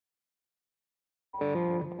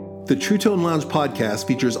The True Tone Lounge podcast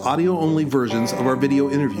features audio-only versions of our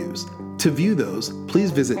video interviews. To view those,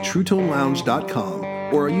 please visit TrueToneLounge.com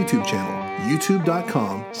or our YouTube channel,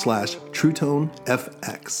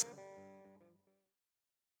 youtube.com/TrueToneFX.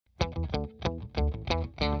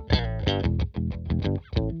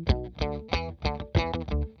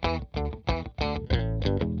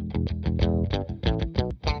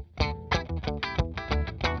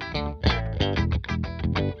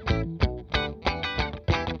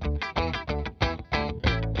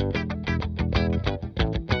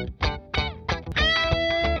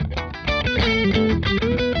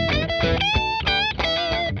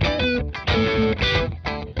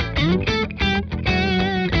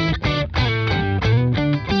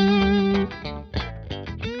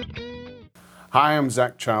 Hi, I'm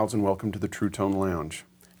Zach Childs and welcome to the True Tone Lounge.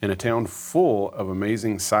 In a town full of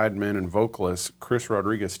amazing sidemen and vocalists, Chris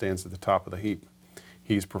Rodriguez stands at the top of the heap.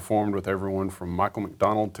 He's performed with everyone from Michael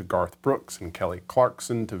McDonald to Garth Brooks and Kelly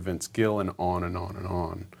Clarkson to Vince Gill and on and on and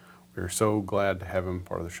on. We're so glad to have him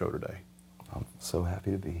part of the show today. I'm so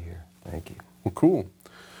happy to be here. Thank you. Well, cool.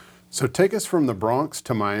 So take us from the Bronx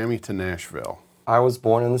to Miami to Nashville. I was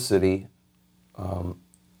born in the city,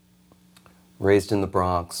 raised in the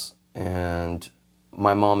Bronx, and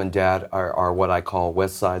my mom and dad are what I call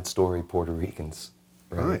West Side Story Puerto Ricans.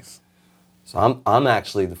 Right? Nice. So I'm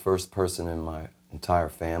actually the first person in my entire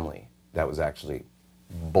family that was actually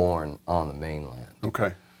born on the mainland.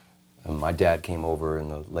 Okay. And my dad came over in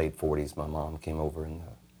the late 40s. My mom came over in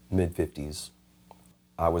the mid 50s.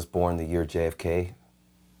 I was born the year JFK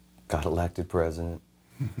got elected president.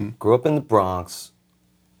 Mm-hmm. Grew up in the Bronx.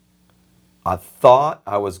 I thought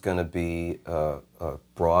I was going to be a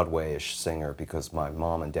Broadway-ish singer because my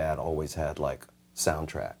mom and dad always had like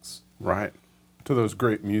soundtracks. Right. To those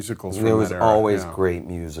great musicals from There was that era. always Yeah. great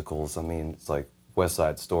musicals. I mean, it's like West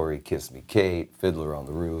Side Story, Kiss Me Kate, Fiddler on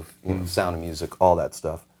the Roof, you know, Sound of Music, all that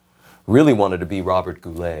stuff. Really wanted to be Robert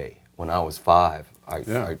Goulet. When I was 5,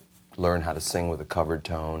 I learned how to sing with a covered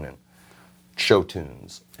tone and show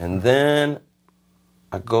tunes. And then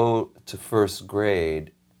I go to first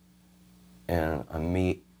grade and I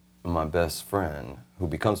meet my best friend, who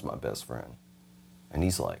becomes my best friend. And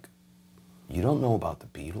he's like, "You don't know about the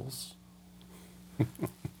Beatles?"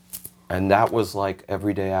 And that was like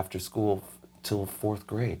every day after school till 4th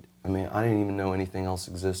grade. I mean, I didn't even know anything else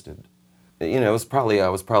existed. You know, I was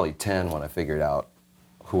probably 10 when I figured out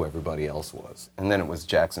who everybody else was. And then it was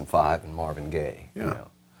Jackson 5 and Marvin Gaye, Yeah. you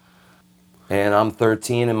know. And I'm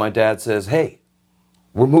 13 and my dad says, "Hey,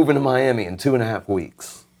 we're moving to Miami in 2.5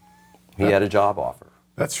 weeks." He had a job offer.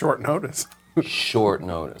 That's short notice. Short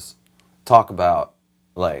notice. Talk about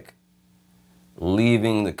like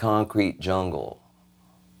leaving the concrete jungle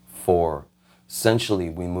for, essentially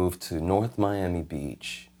we moved to North Miami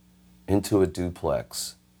Beach into a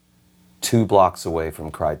duplex 2 blocks away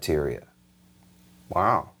from Criteria.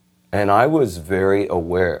 Wow. And I was very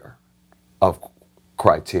aware of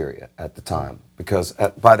Criteria at the time because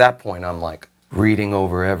by that point I'm like reading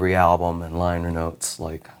over every album and liner notes,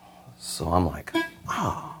 like, so I'm like,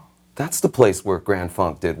 oh, that's the place where Grand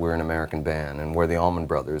Funk did We're an American Band and where the Allman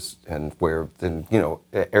Brothers and where, you know,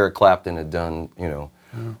 Eric Clapton had done, you know,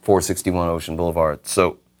 461 Ocean Boulevard.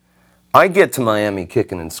 So I get to Miami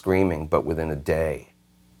kicking and screaming, but within a day,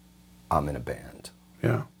 I'm in a band.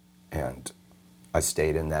 Yeah. And I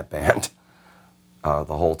stayed in that band the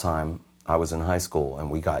whole time I was in high school. And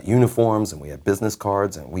we got uniforms and we had business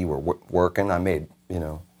cards and we were working. I made, you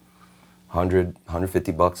know,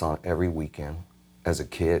 $150 on every weekend as a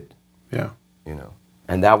kid. Yeah. You know,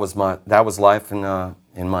 and that was life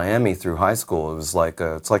in Miami through high school. It was like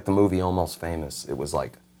it's like the movie Almost Famous. It was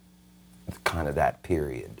like kind of that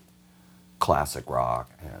period, classic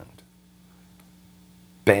rock and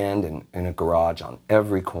band in a garage on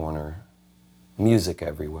every corner, music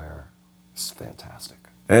everywhere. It's fantastic.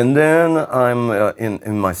 And then I'm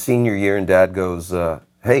in my senior year, and Dad goes,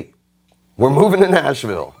 "Hey, we're moving to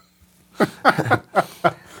Nashville."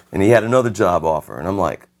 And he had another job offer, and I'm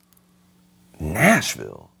like,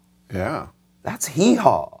 "Nashville? Yeah. That's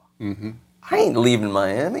hee-haw. Mm-hmm. I ain't leaving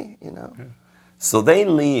Miami, you know." Yeah. So they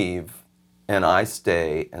leave, and I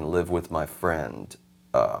stay and live with my friend,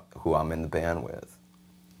 who I'm in the band with,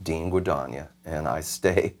 Dean Guadagna, and I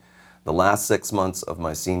stay. The last 6 months of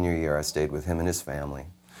my senior year, I stayed with him and his family,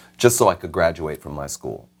 just so I could graduate from my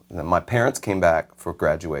school. And then my parents came back for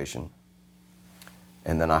graduation,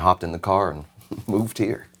 and then I hopped in the car and moved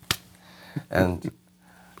here. And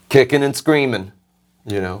kicking and screaming,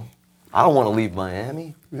 you know. I don't want to leave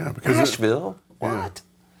Miami. Yeah, because Nashville? Yeah. What?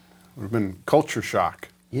 Would have been culture shock.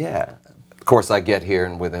 Yeah. Of course, I get here,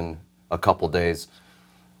 and within a couple days,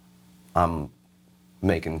 I'm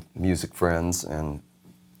making music friends, and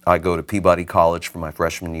I go to Peabody College for my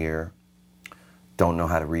freshman year. Don't know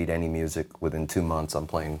how to read any music. Within 2 months, I'm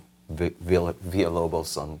playing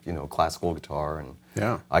Villalobos on, classical guitar, and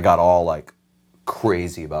Yeah. I got all like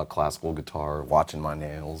crazy about classical guitar, watching my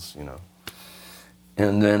nails,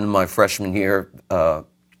 And then my freshman year,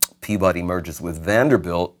 Peabody merges with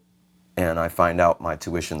Vanderbilt, and I find out my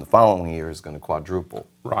tuition the following year is going to quadruple.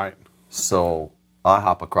 Right. So I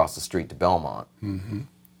hop across the street to Belmont,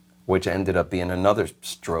 which ended up being another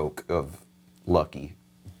stroke of lucky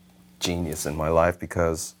genius in my life,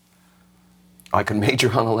 because I could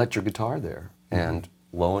major on electric guitar there. And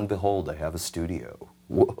lo and behold, I have a studio.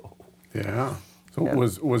 Whoa. Yeah. So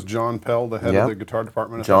was John Pell the head of the guitar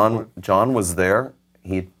department at that point? John was there.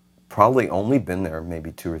 He'd probably only been there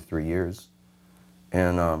maybe 2 or 3 years.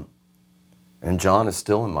 And John is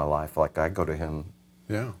still in my life. Like, I go to him,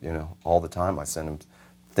 Yeah. all the time. I send him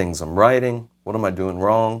things I'm writing. What am I doing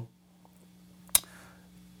wrong?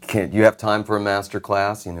 Can't you have time for a master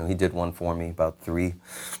class? He did one for me about 3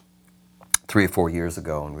 or 4 years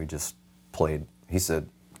ago, and we just played. He said,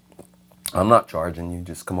 I'm not charging you,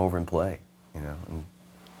 just come over and play, and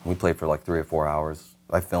we played for like 3 or 4 hours.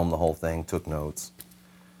 I filmed the whole thing, took notes.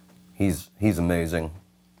 He's amazing.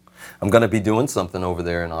 I'm going to be doing something over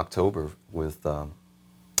there in October with the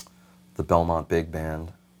Belmont Big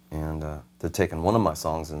Band, and they're taking one of my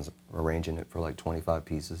songs and arranging it for like 25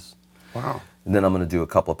 pieces. Wow. And then I'm going to do a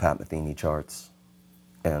couple of Pat Metheny charts,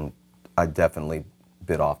 and I definitely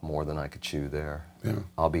bit off more than I could chew there. Yeah.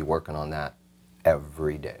 I'll be working on that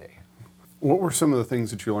every day. What were some of the things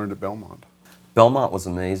that you learned at Belmont? Belmont was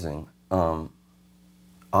amazing.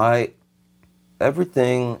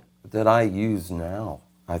 Everything that I use now,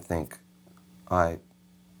 I think I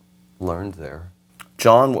learned there.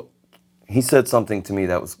 John, he said something to me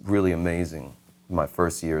that was really amazing my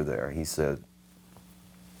first year there. He said,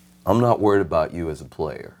 I'm not worried about you as a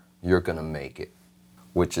player. You're going to make it,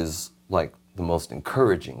 which is like the most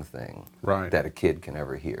encouraging thing that a kid can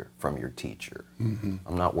ever hear from your teacher. I'm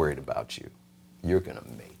not worried about you. You're going to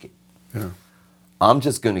make it. Yeah. I'm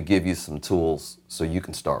just going to give you some tools so you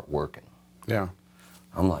can start working. Yeah.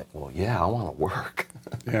 I'm like, well, yeah, I want to work.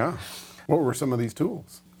 Yeah. What were some of these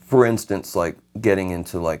tools? For instance, like getting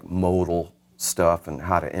into like modal stuff and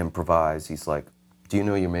how to improvise. He's like, do you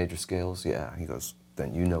know your major scales? Yeah. He goes,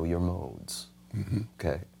 then you know your modes.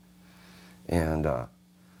 Okay. And I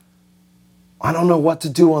don't know what to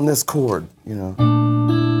do on this chord, What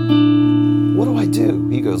do I do?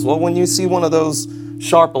 He goes, well, when you see one of those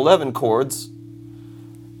sharp 11 chords,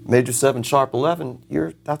 major 7, sharp 11,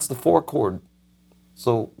 that's the 4 chord.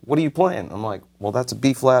 So what are you playing? I'm like, well, that's a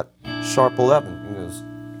B flat, sharp 11. He goes,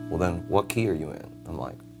 well, then what key are you in? I'm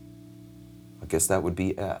like, I guess that would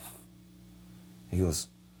be F. He goes,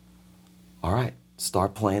 all right,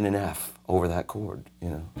 start playing an F over that chord,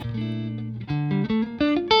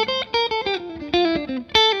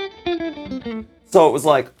 So it was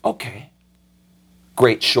like, okay,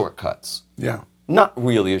 great shortcuts. Yeah. Not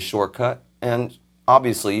really a shortcut, and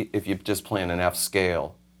obviously, if you're just playing an F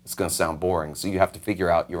scale, it's going to sound boring, so you have to figure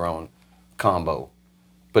out your own combo.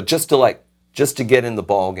 But just to get in the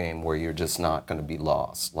ball game where you're just not going to be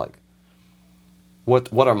lost, like,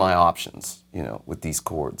 what are my options, with these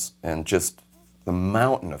chords? And just the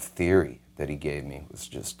mountain of theory that he gave me was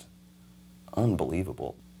just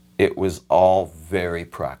unbelievable. It was all very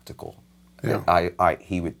practical. Yeah.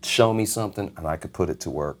 He would show me something, and I could put it to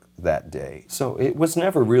work that day. So it was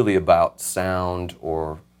never really about sound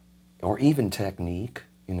or even technique.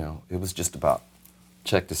 It was just about,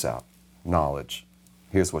 check this out, knowledge.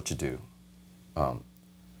 Here's what you do.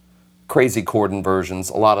 Crazy chord inversions,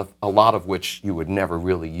 a lot of which you would never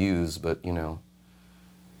really use, but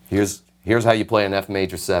here's how you play an F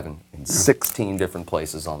major 7 in 16 different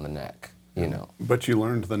places on the neck. But you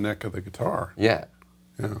learned the neck of the guitar. Yeah.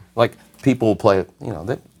 Yeah. Like people will play,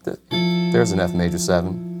 there's an F major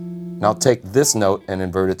 7. Now take this note and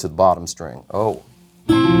invert it to the bottom string. Oh.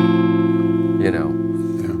 Yeah.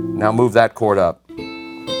 Now move that chord up.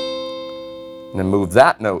 And then move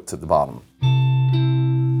that note to the bottom.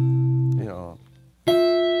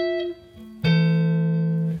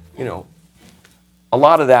 A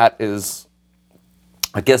lot of that is,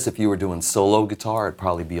 I guess if you were doing solo guitar, it'd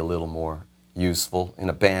probably be a little more useful. In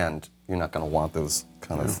a band, you're not going to want those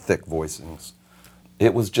kind of thick voicings.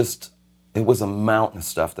 It was a mountain of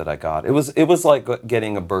stuff that I got. It was like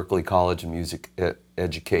getting a Berklee College of Music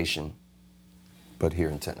education, but here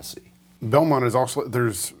in Tennessee. Belmont is also,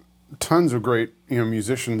 there's tons of great,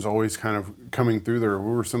 musicians always kind of coming through there.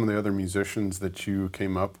 What were some of the other musicians that you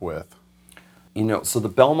came up with? So the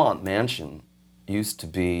Belmont Mansion used to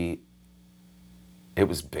be it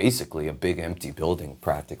was basically a big empty building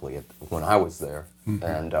practically when I was there.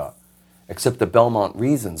 And except the Belmont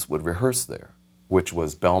Reasons would rehearse there, which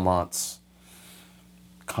was Belmont's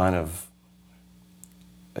kind of,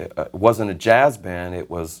 it wasn't a jazz band, it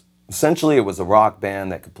was a rock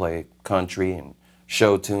band that could play country and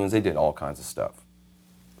show tunes. They did all kinds of stuff.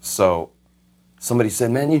 So somebody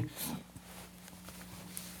said, man, you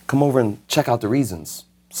come over and check out the Reasons.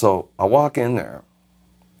 So I walk in there,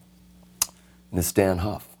 and it's Dan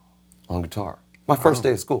Huff on guitar. My first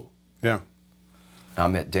day of school. Yeah. I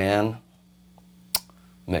met Dan,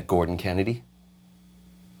 met Gordon Kennedy,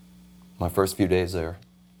 my first few days there.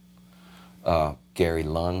 Gary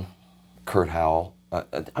Lunn, Kurt Howell.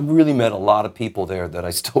 I really met a lot of people there that I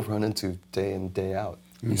still run into day in, day out.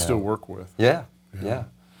 You still work with. Yeah.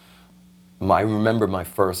 I remember my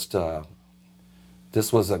first,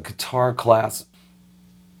 this was a guitar class.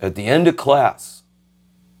 At the end of class,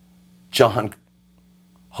 John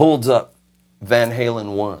holds up Van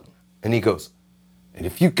Halen 1, and he goes, and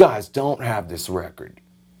if you guys don't have this record,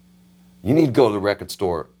 you need to go to the record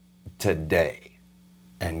store today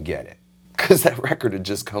and get it. Because that record had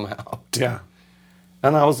just come out. Yeah.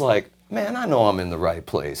 And I was like, man, I know I'm in the right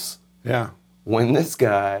place. Yeah. When this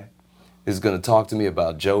guy is going to talk to me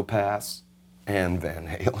about Joe Pass and Van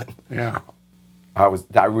Halen. Yeah.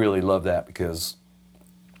 I really love that because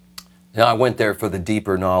I went there for the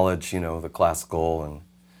deeper knowledge, the classical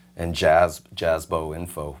and jazzbo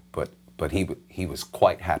info, but he was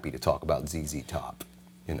quite happy to talk about ZZ Top,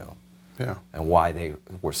 Yeah. and why they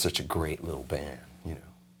were such a great little band,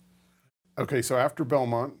 Okay, so after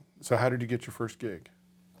Belmont, so how did you get your first gig?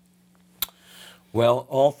 Well,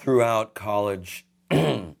 all throughout college,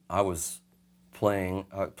 I was playing.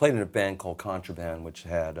 I played in a band called Contraband, which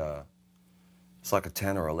had it's like a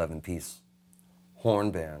 10 or 11 piece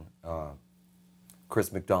horn band.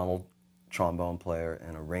 Chris McDonald, trombone player,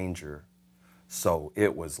 and arranger. So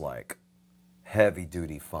it was like heavy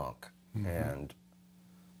duty funk,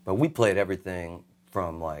 but we played everything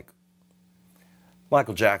from like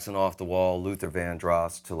Michael Jackson off the wall, Luther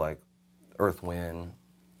Vandross to like Earth, Wind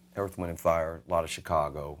and Fire, a lot of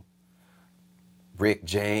Chicago, Rick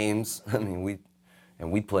James. I mean,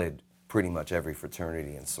 we played pretty much every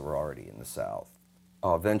fraternity and sorority in the South.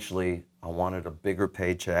 Eventually, I wanted a bigger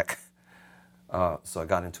paycheck, so I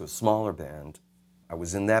got into a smaller band. I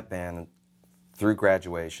was in that band through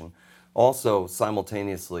graduation. Also,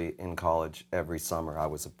 simultaneously in college, every summer I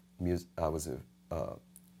was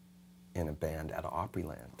in a band at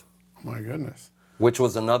Opryland. Oh my goodness. Which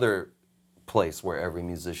was another place where every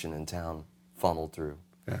musician in town funneled through.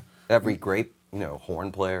 Yeah. Every great,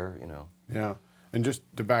 horn player, Yeah. And just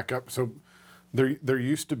to back up, so there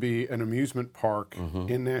used to be an amusement park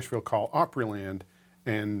in Nashville called Opryland,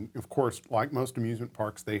 and of course, like most amusement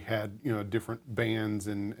parks, they had different bands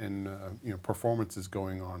and performances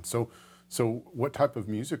going on. So what type of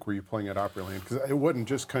music were you playing at Opryland? Because it wasn't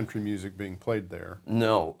just country music being played there.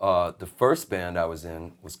 No, the first band I was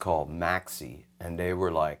in was called Maxi, and they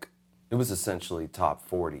were like, it was essentially top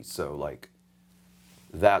 40. So like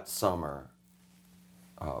that summer,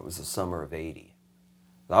 it was the summer of '80.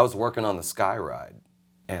 I was working on the Sky Ride,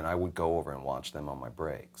 and I would go over and watch them on my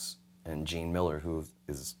breaks. And Gene Miller, who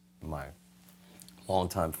is my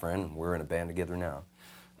longtime friend, and we're in a band together now,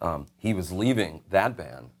 he was leaving that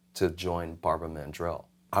band to join Barbara Mandrell.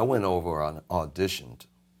 I went over and auditioned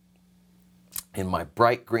in my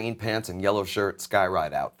bright green pants and yellow shirt Sky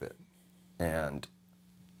Ride outfit, and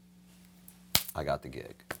I got the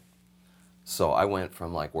gig. So I went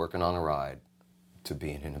from like working on a ride to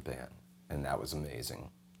being in a band, and that was amazing.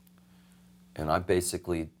 And I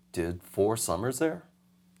basically did 4 summers there,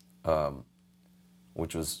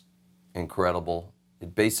 which was incredible.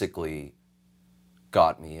 It basically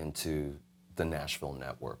got me into the Nashville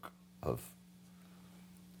network I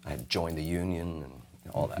had joined the union and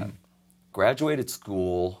all that. Graduated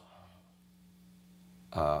school,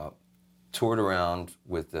 toured around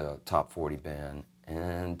with the Top 40 band,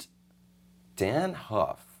 and Dan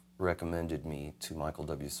Huff recommended me to Michael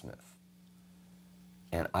W. Smith.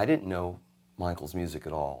 And I didn't know Michael's music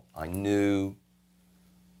at all. I knew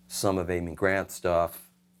some of Amy Grant's stuff.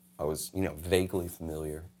 I was, vaguely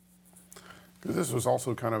familiar. Because this was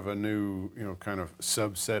also kind of a new, kind of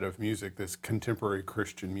subset of music. This contemporary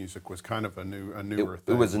Christian music was kind of a newer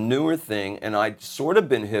thing. It was a newer thing, and I'd sort of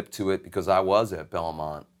been hip to it because I was at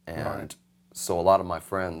Belmont, and so a lot of my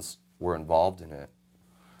friends were involved in it.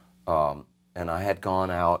 And I had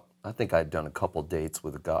gone out, I think I'd done a couple dates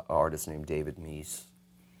with an artist named David Meese,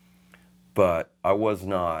 but I was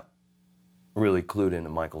not really clued into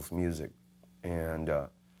Michael's music. And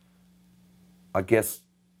I guess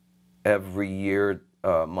every year,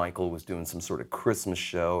 Michael was doing some sort of Christmas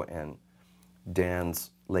show, and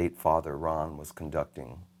Dan's late father, Ron, was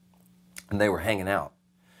conducting. And they were hanging out.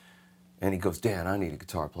 And he goes, Dan, I need a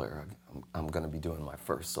guitar player. I'm going to be doing my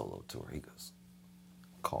first solo tour. He goes,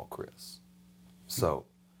 call Chris. So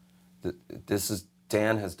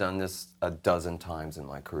Dan has done this a dozen times in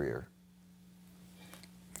my career.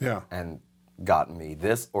 Yeah. And gotten me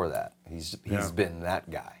this or that. He's been that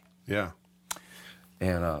guy. Yeah.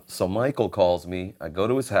 And so Michael calls me. I go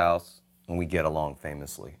to his house, and we get along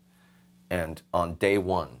famously. And on day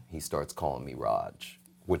one, he starts calling me Raj,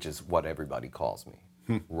 which is what everybody calls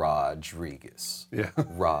me. Rodriguez. Yeah.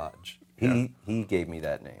 Raj. He gave me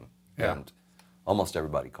that name. Yeah. And almost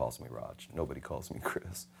everybody calls me Raj. Nobody calls me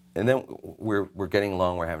Chris. And then we're getting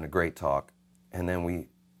along. We're having a great talk. And then we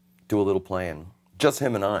do a little playing, just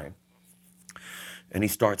him and I. And he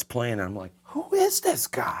starts playing, and I'm like, who is this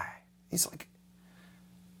guy? He's like,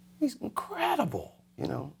 he's incredible, you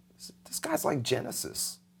know? This guy's like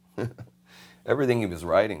Genesis. Everything he was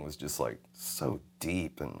writing was just like so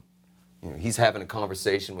deep, and you know, he's having a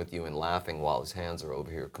conversation with you and laughing while his hands are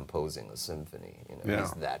over here composing a symphony. You know, Yeah.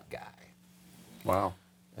 he's that guy. Wow.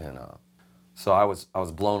 And so I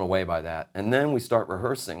was blown away by that. And then we start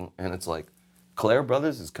rehearsing, and it's like, Claire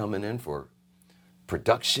Brothers is coming in for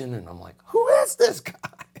production, and I'm like, who is this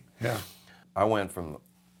guy? Yeah. I went from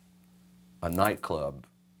a nightclub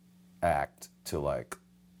act to like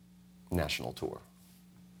national tour.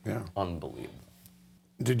 Yeah. Unbelievable.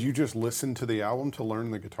 Did you just listen to the album to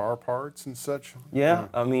learn the guitar parts and such? Yeah,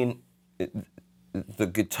 I mean, the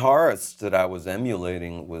guitarist that I was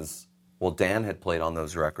emulating was, well, Dan had played on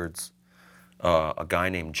those records, a guy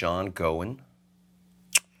named John Gowen,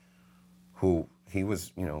 who he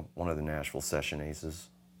was, you know, one of the Nashville session aces.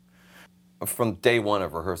 From day one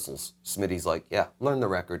of rehearsals, Smitty's like, yeah, learn the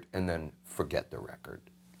record and then forget the record.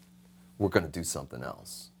 We're going to do something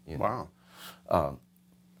else. You know? Wow.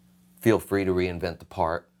 Feel free to reinvent the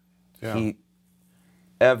part. Yeah.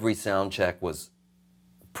 Every sound check was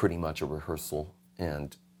pretty much a rehearsal,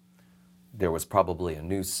 and there was probably a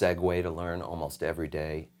new segue to learn almost every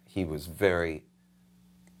day. He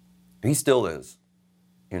still is,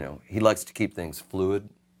 you know, he likes to keep things fluid,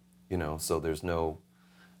 you know, so there's no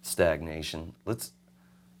stagnation.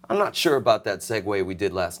 I'm not sure about that segue we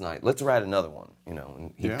did last night. Let's write another one, you know,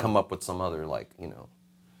 and he'd come up with some other, like, you know,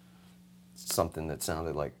 something that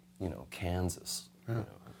sounded like, you know, Kansas. Yeah. You know,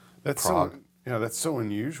 That's Prague. that's so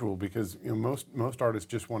unusual, because you know most artists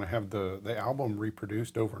just want to have the album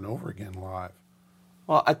reproduced over and over again live.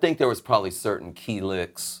 Well, I think there was probably certain key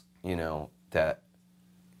licks, you know, that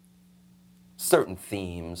certain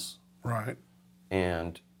themes, Right.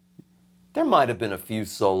 and there might have been a few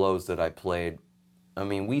solos that I played. I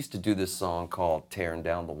mean, we used to do this song called Tearing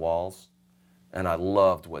Down the Walls, and I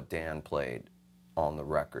loved what Dan played on the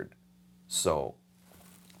record. So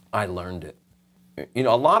I learned it. You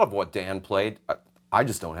know, a lot of what Dan played, I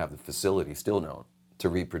just don't have the facility still known to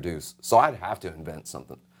reproduce. So I'd have to invent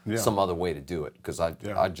something, some other way to do it, because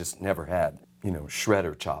I just never had, you know,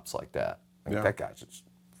 shredder chops like that. Like, that guy's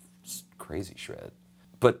just crazy shred.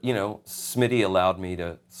 But, you know, Smitty allowed me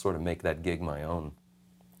to sort of make that gig my own.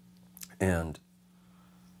 And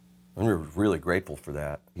I'm really grateful for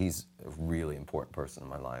that. He's a really important person in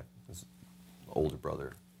my life. He's an older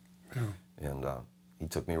brother. Yeah. And he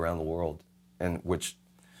took me around the world. And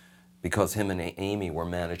because him and Amy were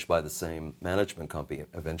managed by the same management company,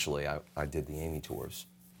 eventually I did the Amy tours.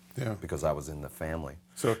 Yeah. Because I was in the family.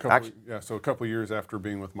 So a couple years after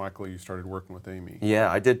being with Michael, you started working with Amy.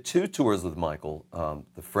 Yeah, I did 2 tours with Michael,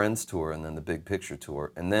 the Friends tour and then the Big Picture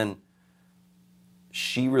tour. And then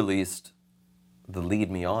she released the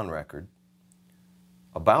Lead Me On record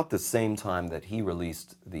about the same time that he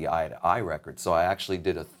released the Eye to Eye record. So I actually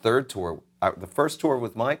did a 3rd tour. The first tour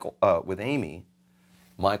with with Amy,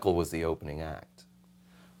 Michael was the opening act.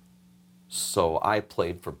 So I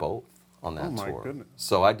played for both on that tour. Oh my goodness.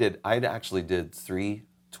 So I actually did 3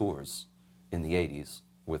 tours in the 80s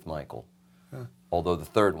with Michael. Yeah. Although the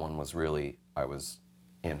 3rd one was really, I was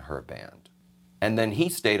in her band. And then he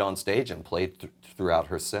stayed on stage and played throughout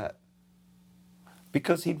her set,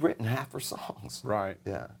 because he'd written half her songs. Right.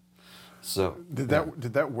 Yeah. So Did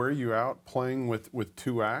that wear you out, playing with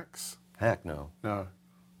 2 acts? heck no. No.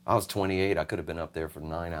 I was 28. I could have been up there for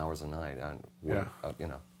 9 hours a night. You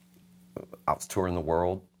know, I was touring the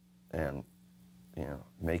world, and you know,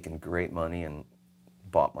 making great money, and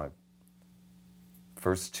bought my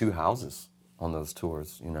first 2 houses on those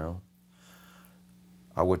tours. You know,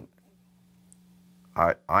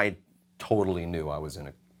 I totally knew I was in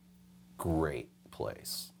a great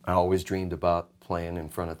place. I always dreamed about playing in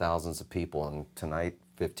front of thousands of people, and tonight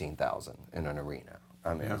 15,000 in an arena.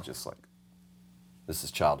 I mean, Yeah. it's just like, this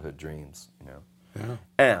is childhood dreams, you know? Yeah.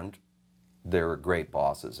 And there were great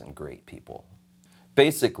bosses and great people.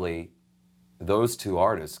 Basically, those two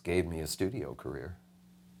artists gave me a studio career.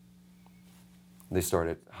 They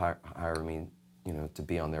started hiring me, you know, to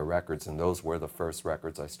be on their records, and those were the first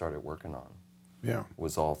records I started working on. Yeah.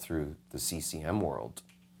 Was all through the CCM world.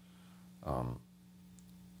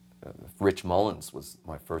 Rich Mullins was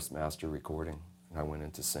my first master recording, and I went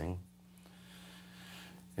in to sing.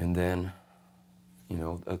 And then, you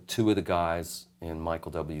know, two of the guys in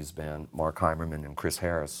Michael W.'s band, Mark Heimerman and Chris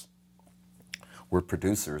Harris, were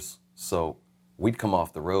producers. So we'd come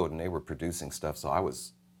off the road and they were producing stuff. So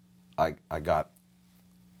I got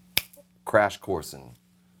crash course in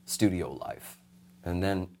studio life. And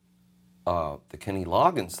then the Kenny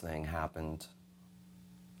Loggins thing happened.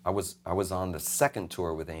 I was on the second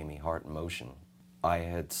tour with Amy, Heart in Motion. I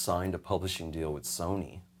had signed a publishing deal with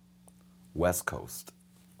Sony, West Coast.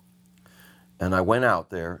 And I went out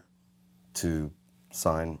there to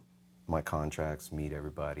sign my contracts, meet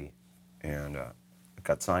everybody, and I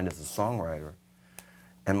got signed as a songwriter.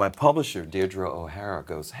 And my publisher, Deirdre O'Hara,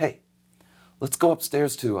 goes, "Hey, let's go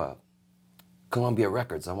upstairs to Columbia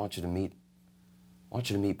Records. I want you to meet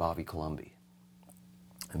Bobby Colomby."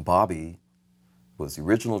 And Bobby was the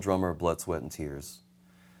original drummer of Blood, Sweat, and Tears.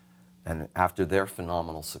 And after their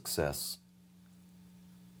phenomenal success,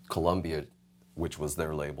 Columbia, which was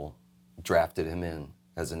their label, drafted him in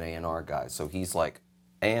as an A&R guy. So he's like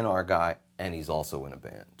A&R guy, and he's also in a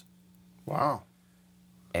band. Wow.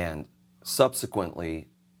 And subsequently,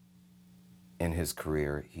 in his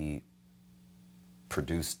career, he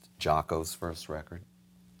produced Jocko's first record.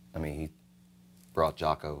 I mean, he brought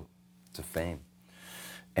Jocko to fame.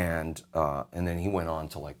 And then he went on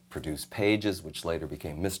to like produce Pages, which later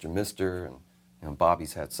became Mr. Mister. And you know,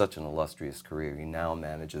 Bobby's had such an illustrious career. He now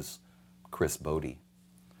manages Chris Bodie.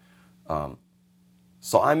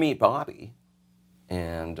 So I meet Bobby,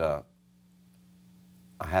 and I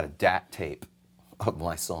had a DAT tape of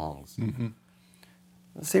my songs. Mm-hmm.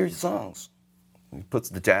 Let's hear your songs. He puts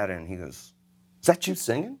the DAT in. He goes, "Is that you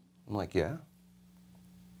singing?" I'm like, "Yeah."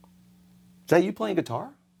 "Is that you playing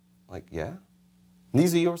guitar?" I'm like, "Yeah."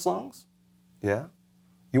 "These are your songs?" "Yeah."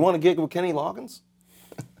 "You want to gig with Kenny Loggins?"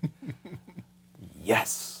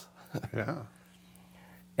 Yes. Yeah.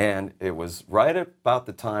 And it was right about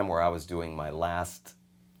the time where I was doing my last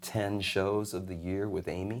 10 shows of the year with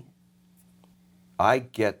Amy. I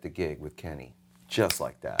get the gig with Kenny, just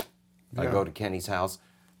like that. I Yeah. go to Kenny's house,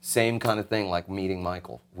 same kind of thing like meeting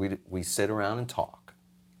Michael. We sit around and talk,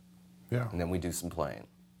 Yeah. and then we do some playing.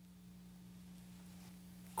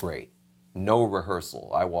 Great. No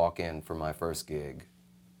rehearsal. I walk in for my first gig,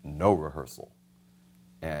 no rehearsal.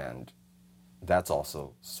 And that's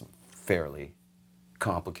also fairly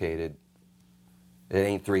complicated. It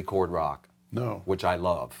ain't 3-chord rock, No. which I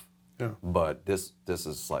love. Yeah. But this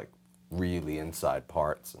is like really inside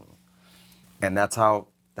parts, and that's how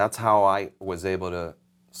I was able to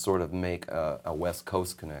sort of make a West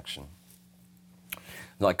Coast connection.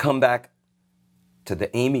 Now I come back to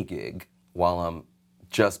the Amy gig while I'm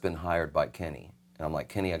just been hired by Kenny, and I'm like,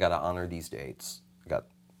 "Kenny, I got to honor these dates. I got a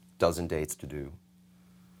dozen dates to do."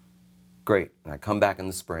 Great. And I come back in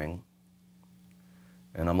the spring,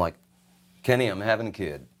 and I'm like, "Kenny, I'm having a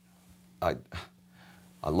kid.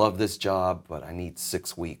 I love this job, but I need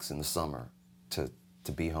 6 weeks in the summer to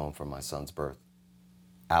be home for my son's birth."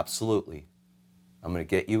 "Absolutely. I'm going to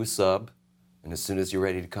get you a sub, and as soon as you're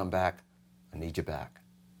ready to come back, I need you back."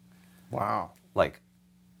 Wow. Like,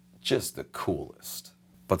 just the coolest.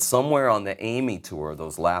 But somewhere on the Amy tour,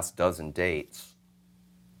 those last dozen dates,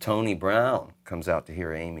 Tony Brown comes out to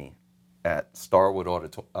hear Amy at Starwood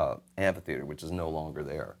Amphitheater, which is no longer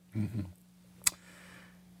there. Mm-hmm.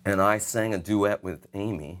 And I sang a duet with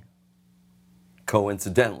Amy,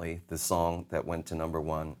 coincidentally, the song that went to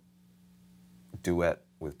 #1, duet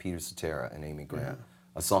with Peter Cetera and Amy Grant,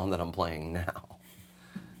 a song that I'm playing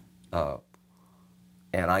now.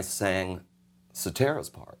 And I sang Cetera's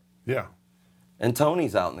part. Yeah. And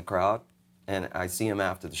Tony's out in the crowd, and I see him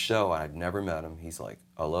after the show. I'd never met him. He's like,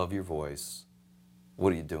 "I love your voice.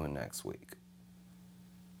 What are you doing next week?"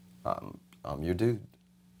 "I'm your dude."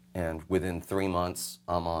 And within 3 months,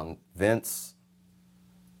 I'm on Vince,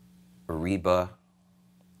 Reba,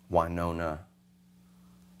 Winona.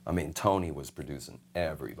 I mean, Tony was producing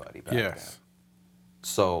everybody back then. Yes.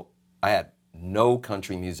 So I had no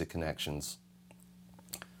country music connections.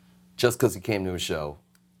 Just because he came to a show,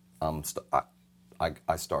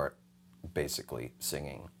 I start basically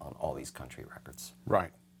singing on all these country records.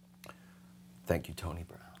 Right. Thank you, Tony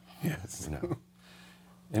Brown. Yes. You know,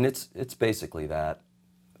 and it's basically that.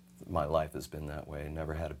 my life has been that way.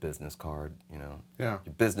 Never had a business card, you know. Yeah.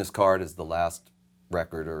 Your business card is the last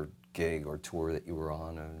record or gig or tour that you were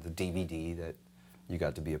on, or the DVD that you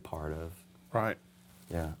got to be a part of. Right.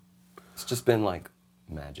 Yeah. It's just been like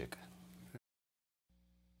magic.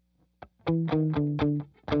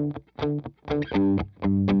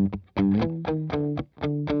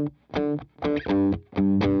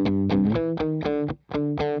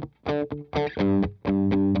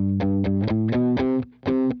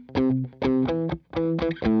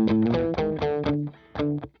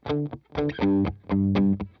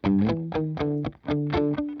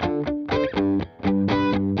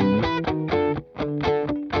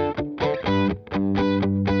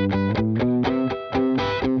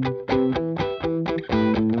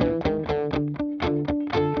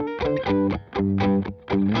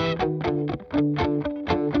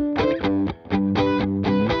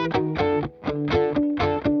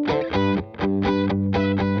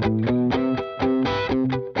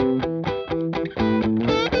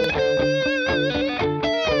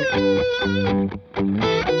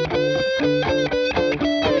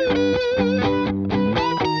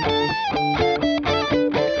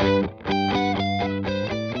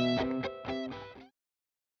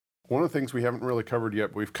 One of the things we haven't really covered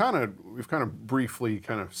yet, but we've kind of briefly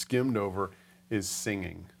kind of skimmed over, is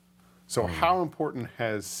singing. So how important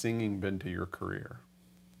has singing been to your career?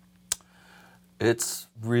 It's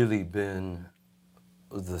really been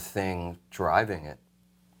the thing driving it,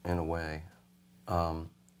 in a way.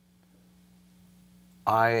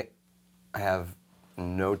 I have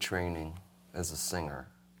no training as a singer,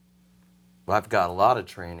 but I've got a lot of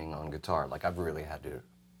training on guitar. Like, I've really had to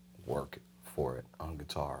work for it on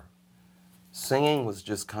guitar. Singing was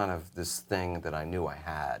just kind of this thing that I knew I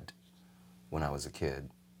had when I was a kid.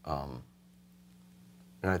 And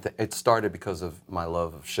it started because of my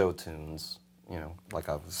love of show tunes, you know, like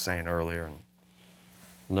I was saying earlier, and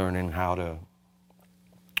learning how to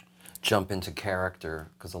jump into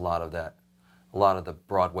character, because a lot of the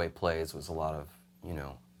Broadway plays was a lot of, you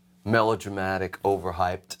know, melodramatic,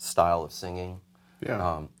 overhyped style of singing.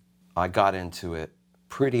 Yeah. I got into it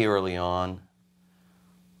pretty early on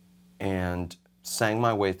and sang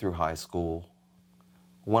my way through high school.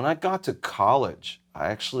 When I got to college, I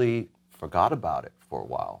actually forgot about it for a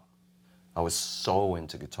while. I was so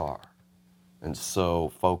into guitar and so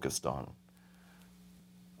focused on it.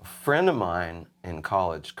 A friend of mine in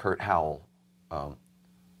college, Kurt Howell,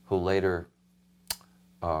 who later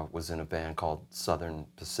was in a band called Southern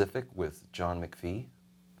Pacific with John McPhee.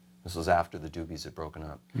 This was after the Doobies had broken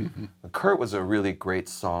up. Mm-hmm. Kurt was a really great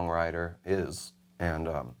songwriter,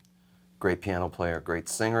 and great piano player, great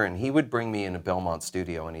singer, and he would bring me into Belmont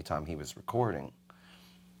Studio anytime he was recording.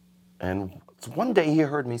 And one day he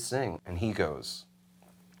heard me sing, and he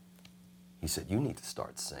said, "You need to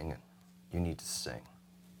start singing. You need to sing."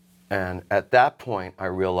 And at that point, I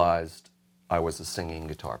realized I was a singing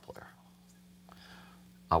guitar player.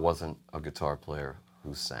 I wasn't a guitar player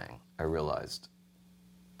who sang. I realized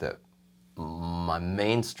that my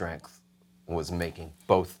main strength was making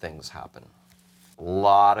both things happen. A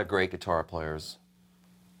lot of great guitar players.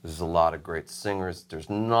 There's a lot of great singers. There's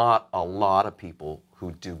not a lot of people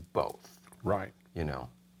who do both. Right. You know?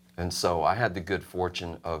 And so I had the good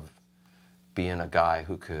fortune of being a guy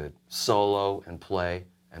who could solo and play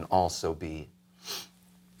and also be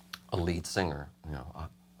a lead singer, you know, a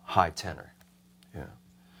high tenor. Yeah.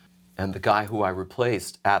 And the guy who I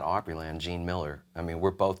replaced at Opryland, Gene Miller, I mean,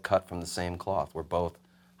 we're both cut from the same cloth. We're both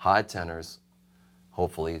high tenors,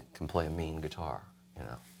 hopefully can play a mean guitar, you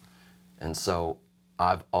know. And so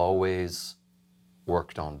I've always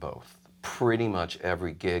worked on both. Pretty much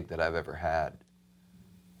every gig that I've ever had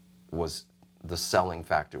was, the selling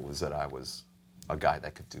factor was that I was a guy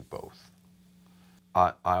that could do both.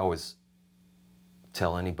 I always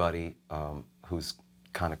tell anybody who's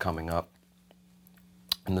kind of coming up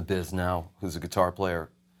in the biz now, who's a guitar player,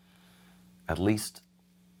 at least,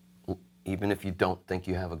 even if you don't think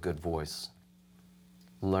you have a good voice,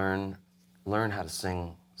 learn how to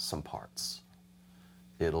sing some parts.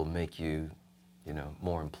 It'll make you, you know,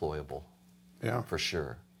 more employable. Yeah. For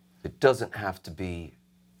sure. It doesn't have to be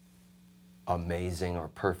amazing or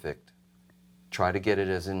perfect. Try to get it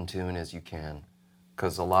as in tune as you can,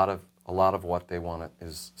 because a lot of what they want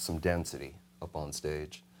is some density up on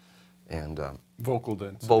stage, and Vocal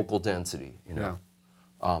density. Vocal density, you know.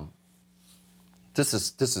 Yeah. This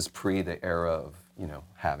is pre the era of, you know,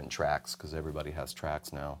 having tracks, because everybody has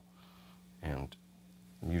tracks now, and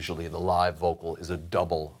usually the live vocal is a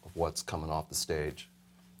double of what's coming off the stage.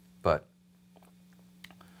 But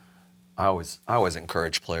I always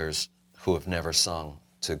encourage players who have never sung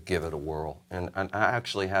to give it a whirl. And I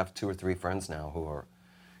actually have 2 or 3 friends now who are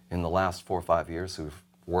in the last 4 or 5 years who've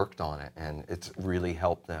worked on it, and it's really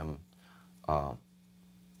helped them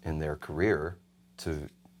in their career to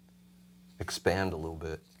expand a little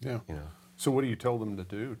bit. Yeah. You know, So what do you tell them to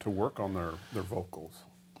do to work on their vocals?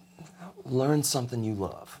 learn something you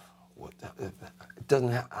love. It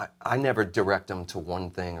doesn't I never direct them to one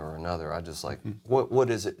thing or another. I just like, what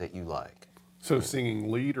is it that you like? So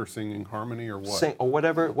singing lead or singing harmony or what? Sing, or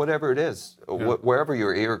whatever it is, wherever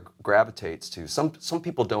your ear gravitates to. Some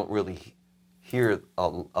people don't really hear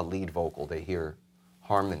a lead vocal; they hear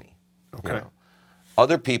harmony. Okay. You know?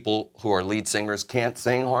 Other people who are lead singers can't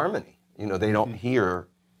sing harmony. You know, they don't hear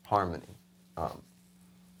harmony.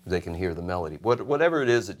 They can hear the melody. Whatever it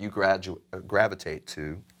is that you gravitate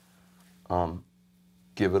to,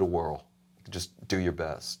 give it a whirl. Just do your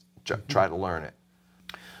best. Try to learn it.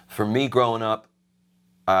 For me, growing up,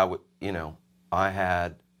 I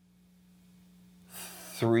had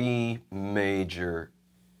 3 major,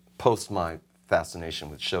 post my fascination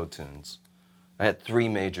with show tunes, I had 3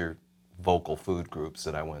 major vocal food groups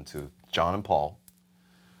that I went to. John and Paul,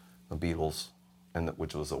 the Beatles,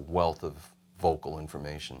 which was a wealth of vocal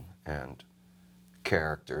information and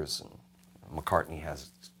characters. And McCartney has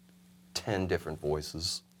 10 different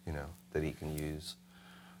voices, you know, that he can use.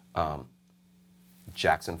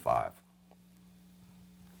 Jackson 5,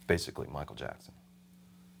 basically Michael Jackson.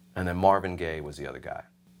 And then Marvin Gaye was the other guy.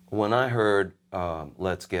 When I heard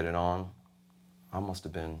Let's Get It On, I must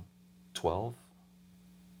have been 12,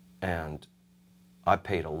 and I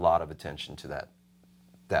paid a lot of attention to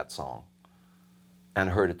that song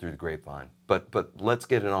and heard it through the grapevine. But Let's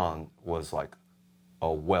Get It On was like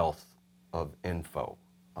a wealth of info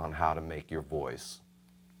on how to make your voice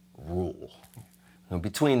rule. And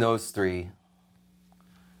between those 3,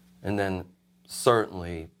 and then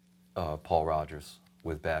certainly Paul Rodgers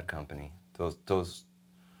with Bad Company. Those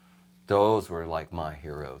were like my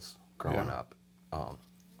heroes growing up,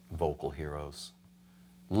 vocal heroes.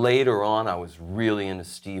 Later on, I was really into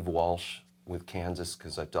Steve Walsh with Kansas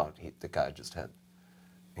because I thought the guy just had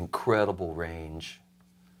incredible range,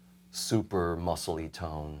 super muscly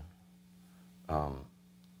tone,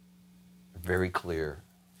 very clear.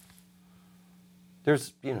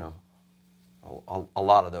 There's, you know, a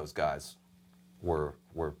lot of those guys were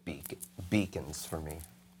beacons for me.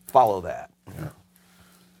 Follow that. Yeah.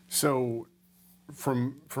 So,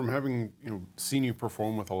 from having seen you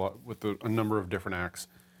perform with a number of different acts,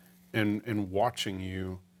 and watching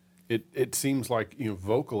you, it seems like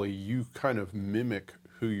vocally you kind of mimic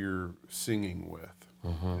who you're singing with.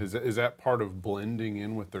 Mm-hmm. Is that part of blending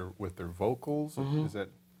in with their vocals? Mm-hmm. Is that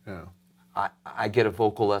I get a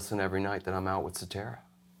vocal lesson every night that I'm out with Cetera.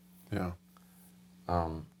 Yeah.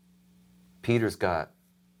 Peter's got,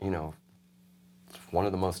 one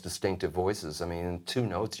of the most distinctive voices. I mean, in 2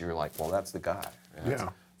 notes, you're like, well, that's the guy. Yeah.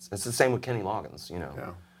 It's the same with Kenny Loggins,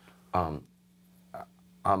 Yeah.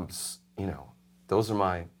 Those are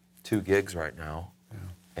my 2 gigs right now. Yeah.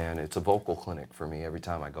 And it's a vocal clinic for me every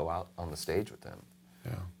time I go out on the stage with them.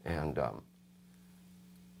 Yeah.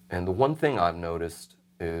 And the one thing I've noticed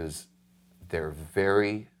is they're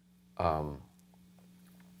very,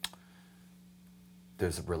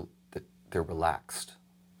 they're relaxed.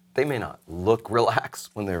 They may not look relaxed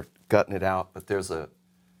when they're gutting it out, but there's a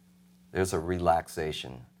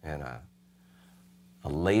relaxation and a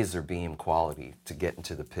laser beam quality to get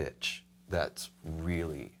into the pitch that's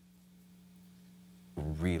really,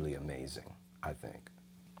 really amazing, I think.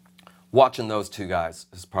 Watching those 2 guys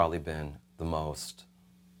has probably been the most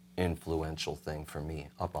influential thing for me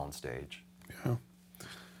up on stage. Yeah.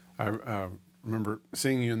 I remember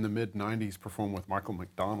seeing you in the mid-'90s perform with Michael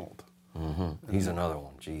McDonald. Mm-hmm. He's another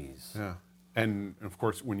one, jeez. Yeah. And, of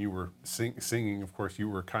course, when you were singing, of course, you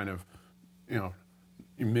were kind of,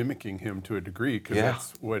 mimicking him to a degree, because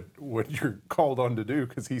that's what you're called on to do,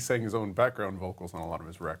 because he sang his own background vocals on a lot of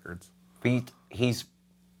his records. He's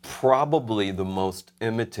probably the most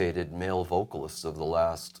imitated male vocalist of the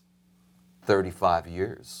last 35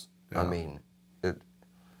 years. Yeah. I mean,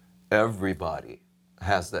 everybody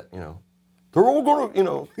has that, they're all going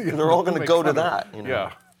to, they're all going to go to that.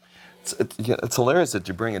 Yeah. It's hilarious that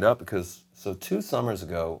you bring it up, because 2 summers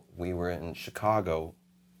ago, we were in Chicago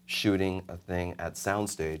shooting a thing at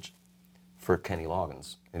Soundstage for Kenny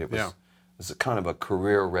Loggins. And it was a kind of a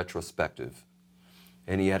career retrospective.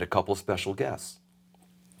 And he had a couple special guests.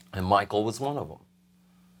 And Michael was one of them.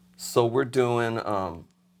 So we're doing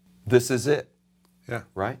This Is It. Yeah.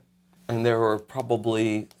 Right? And there were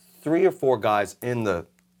probably 3 or 4 guys in the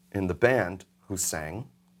band who sang,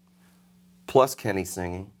 plus Kenny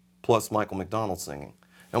singing, plus Michael McDonald singing.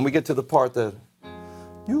 And we get to the part that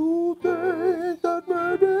You think that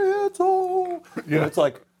maybe it's all. Yeah. And it's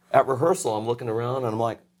like at rehearsal, I'm looking around and I'm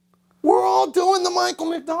like, we're all doing the Michael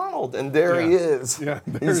McDonald, and there he Yeah. is. Yeah,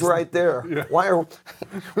 He's there's- right there. yeah. Why are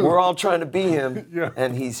we're all trying to be him, Yeah.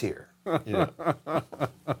 and he's here. Yeah.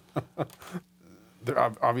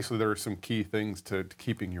 Obviously, there are some key things to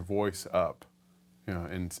keeping your voice up. You know,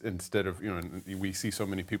 and instead of, you know, and we see so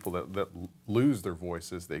many people that lose their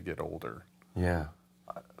voice as they get older. Yeah.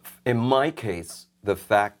 In my case, the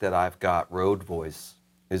fact that I've got road voice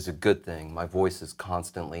is a good thing. My voice is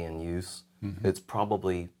constantly in use. It's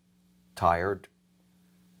probably tired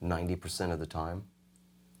 90% of the time,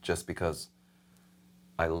 just because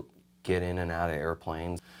I get in and out of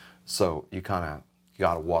airplanes. So you got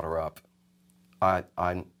to water up.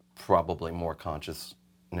 I'm probably more conscious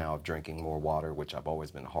now of drinking more water, which I've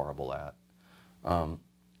always been horrible at. And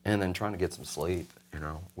then trying to get some sleep, you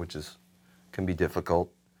know, which can be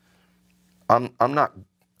difficult. I'm not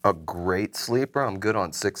a great sleeper. I'm good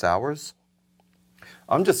on 6 hours.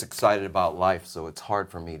 I'm just excited about life, so it's hard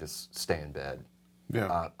for me to stay in bed.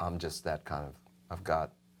 Yeah. I'm just that kind of, I'm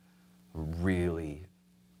really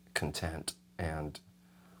content and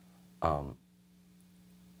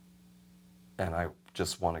I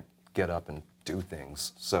just want to get up and do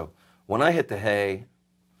things. So when I hit the hay,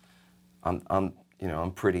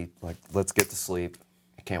 I'm pretty like, let's get to sleep.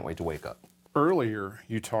 I can't wait to wake up. Earlier,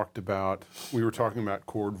 we were talking about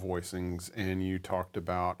chord voicings, and you talked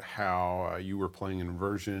about how you were playing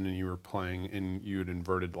inversion, and you had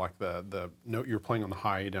inverted like the note you were playing on the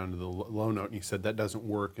high down to the low note, and you said that doesn't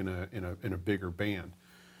work in a bigger band.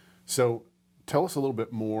 So tell us a little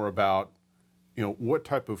bit more about, you know, what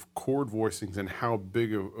type of chord voicings and how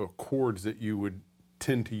big of chords that you would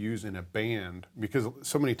tend to use in a band, because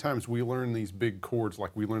so many times we learn these big chords,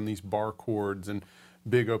 like we learn these bar chords and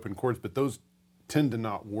big open chords, but those tend to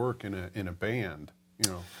not work in a band, you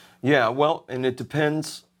know. Yeah, well, and it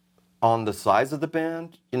depends on the size of the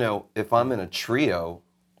band. You know, if I'm in a trio,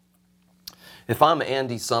 if I'm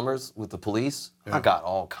Andy Summers with the Police, I got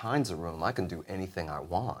all kinds of room. I can do anything I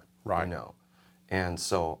want, Right. you know. And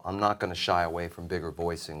so I'm not going to shy away from bigger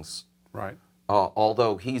voicings. Right.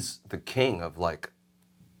 Although he's the king of like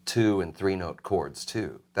 2 and 3 note chords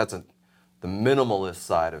too. The minimalist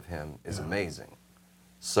side of him is amazing.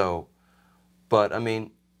 So, but I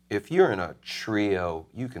mean, if you're in a trio,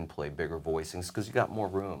 you can play bigger voicings because you got more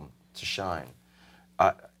room to shine.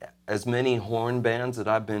 As many horn bands that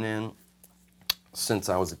I've been in since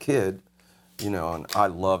I was a kid, you know, and I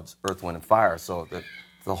loved Earth, Wind & Fire, so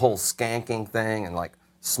the whole skanking thing and like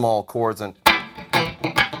small chords, and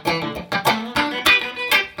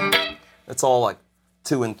it's all like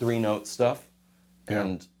 2 and 3 note stuff. Yeah.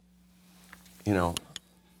 And, you know,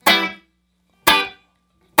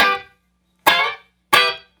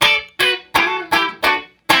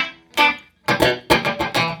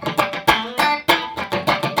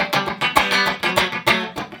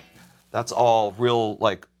 that's all real,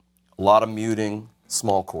 like a lot of muting,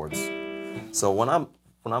 small chords. So when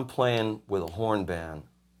I'm playing with a horn band,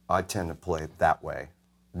 I tend to play that way.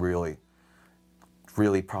 Really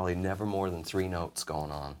probably never more than 3 notes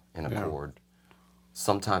going on in a chord.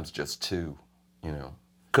 Sometimes just 2, you know,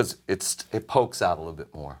 because it pokes out a little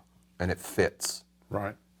bit more and it fits.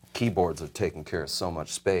 Right. Keyboards are taking care of so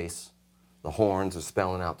much space. The horns are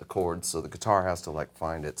spelling out the chords, so the guitar has to like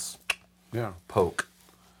find its poke.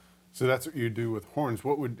 So that's what you do with horns.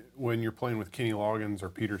 When you're playing with Kenny Loggins or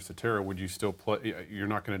Peter Cetera, would you still play? You're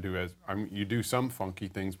not going to do you do some funky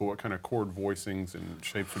things, but what kind of chord voicings and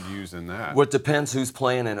shapes would you use in that? Well, it depends who's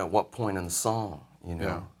playing it at what point in the song, you know.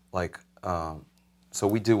 Yeah. Like, so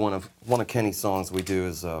we do one of Kenny's songs we do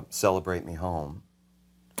is "Celebrate Me Home,"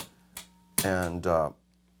 and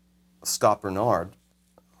Scott Bernard,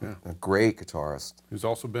 a great guitarist. Who's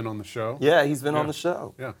also been on the show? Yeah, he's been on the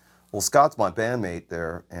show. Yeah. Well, Scott's my bandmate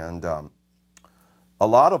there, and a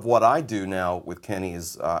lot of what I do now with Kenny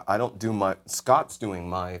is I don't do Scott's doing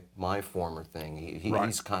my former thing.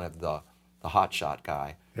 He's kind of the hotshot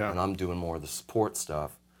guy, and I'm doing more of the support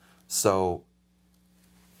stuff. So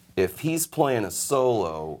if he's playing a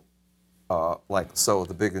solo,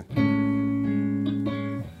 the big.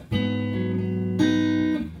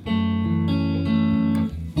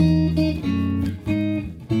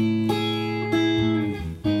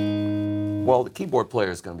 Well, the keyboard player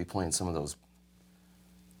is going to be playing some of those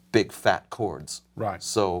big fat chords. Right.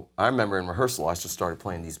 So I remember in rehearsal, I just started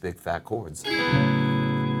playing these big fat chords.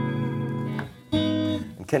 And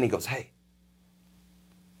Kenny goes, "Hey,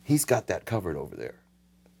 he's got that covered over there.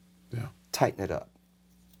 Yeah. Tighten it up."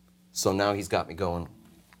 So now he's got me going.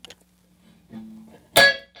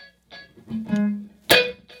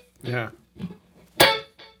 Yeah.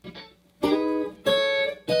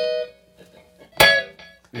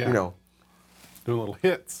 Yeah. You know, Doing little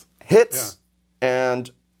hits. hits, and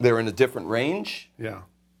they're in a different range, Yeah.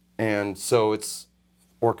 and so it's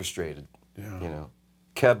orchestrated. Yeah. You know,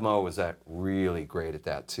 Kev Mo was really great at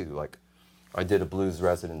that too. Like, I did a blues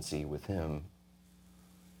residency with him.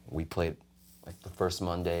 We played like the first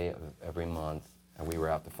Monday of every month, and we were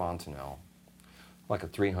at the Fontanelle, like a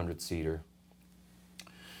 300-seater.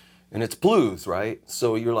 And it's blues, right?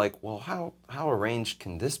 So you're like, well, how arranged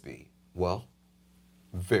can this be? Well,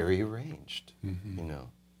 very arranged, you know.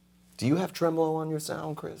 Do you have tremolo on your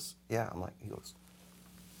sound, Chris? Yeah. I'm like, he goes,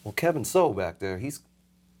 well, Kevin So back there, he's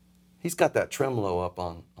got that tremolo up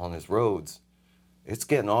on his Rhodes. It's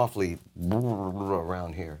getting awfully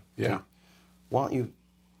around here. Yeah. Why don't you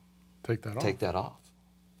Take that off. take that off?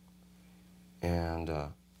 And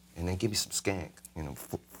then give me some skank, you know,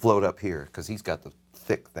 float up here, because he's got the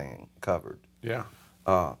thick thing covered. Yeah.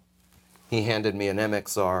 He handed me an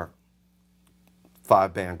MXR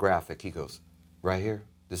 5-band graphic. He goes, right here,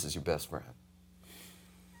 this is your best friend.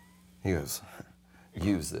 He goes,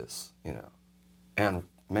 use this, you know. And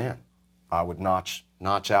man, I would notch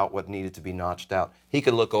out what needed to be notched out. He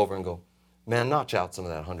could look over and go, man, notch out some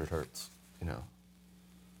of that 100 hertz, you know.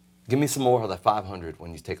 Give me some more of that 500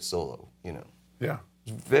 when you take a solo, you know. Yeah.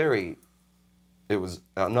 It was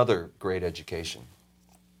another great education.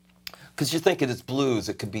 Because you're thinking it's blues,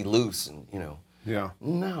 it could be loose, and you know. Yeah.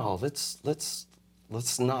 No, let's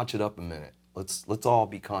notch it up a minute. Let's all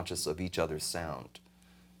be conscious of each other's sound,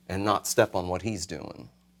 and not step on what he's doing,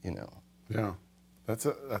 you know. Yeah. That's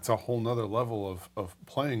a whole nother level of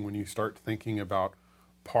playing when you start thinking about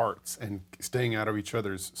parts and staying out of each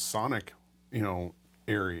other's sonic, you know,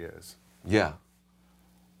 areas. Yeah.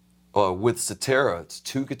 With Cetera, it's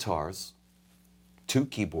 2 guitars, 2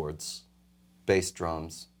 keyboards, bass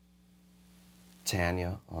drums,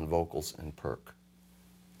 Tanya on vocals, and Perk.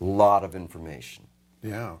 A lot of information.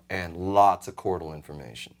 Yeah. And lots of chordal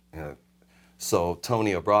information. So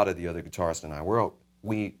Tony Obrata, the other guitarist, and I,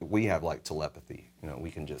 we have like telepathy. You know, we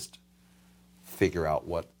can just figure out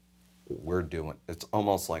what we're doing. It's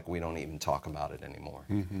almost like we don't even talk about it anymore.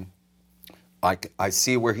 Mm-hmm. I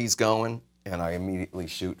see where he's going, and I immediately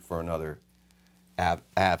shoot for another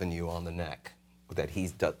avenue on the neck that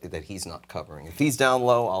he's not covering. If he's down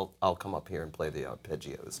low, I'll come up here and play the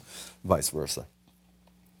arpeggios, vice versa.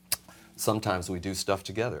 Sometimes we do stuff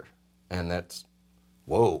together, and that's,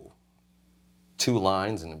 whoa, 2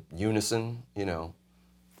 lines in unison, you know,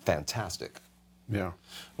 fantastic. Yeah.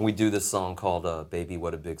 We do this song called Baby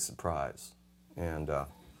What a Big Surprise, and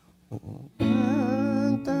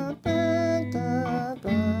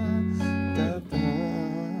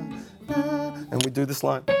we do this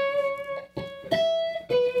line.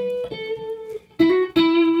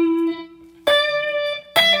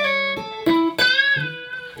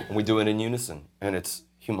 And we do it in unison, and it's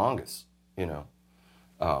humongous, you know.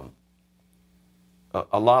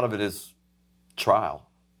 A lot of it is trial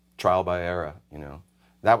by error, you know.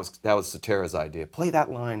 That was Cetera's idea. Play that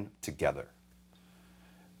line together.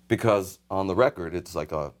 Because on the record, it's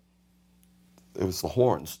like it was the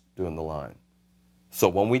horns doing the line. So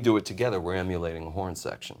when we do it together, we're emulating a horn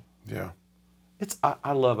section. Yeah.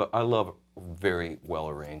 I love very well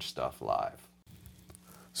arranged stuff live.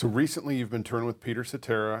 So recently you've been touring with Peter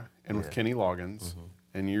Cetera and with Yeah. Kenny Loggins,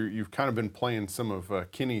 and you've kind of been playing some of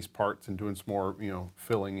Kenny's parts and doing some more, you know,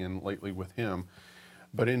 filling in lately with him.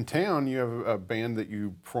 But in town, you have a band that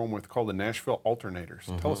you perform with called the Nashville Alternators.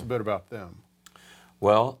 Tell us a bit about them.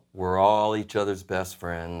 Well, we're all each other's best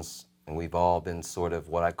friends, and we've all been sort of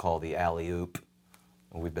what I call the alley-oop.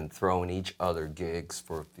 And we've been throwing each other gigs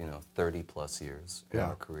for, you know, 30 plus years in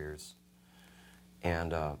our careers.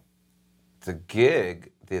 And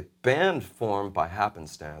the band formed by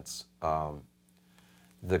happenstance,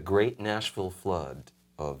 the Great Nashville Flood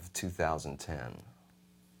of 2010.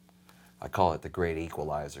 I call it the Great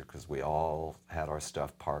Equalizer because we all had our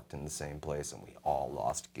stuff parked in the same place and we all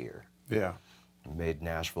lost gear. Yeah. Made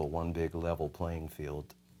Nashville one big level playing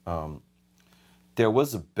field. There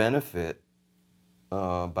was a benefit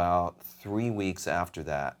about 3 weeks after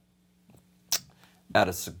that at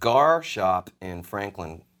a cigar shop in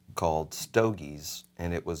Franklin called Stogie's,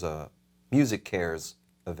 and it was a Music Cares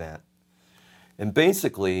event. And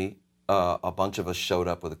basically, a bunch of us showed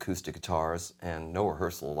up with acoustic guitars and no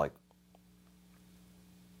rehearsal, like,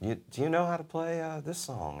 do you know how to play this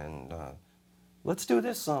song? And let's do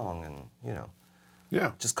this song, and, you know.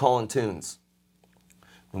 Yeah. Just calling tunes.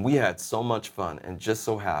 And we had so much fun, and just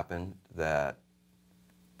so happened that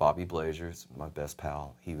Bobby Blazers, my best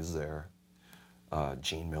pal, he was there.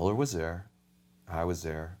 Gene Miller was there. I was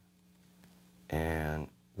there. And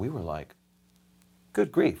we were like,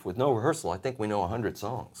 good grief, with no rehearsal, I think we know 100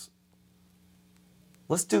 songs.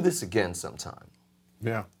 Let's do this again sometime.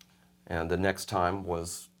 Yeah. And the next time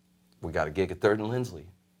was, we got a gig at 3rd and Lindsley.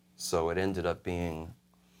 So it ended up being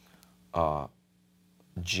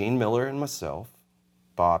Gene Miller and myself,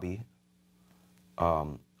 Bobby,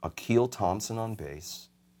 Akil Thompson on bass.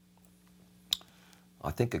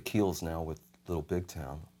 I think Akil's now with Little Big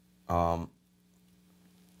Town.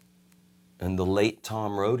 And the late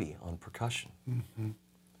Tom Rohde on percussion. Mm-hmm.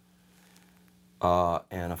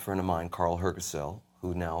 And a friend of mine, Carl Hergesell,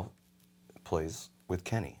 who now plays with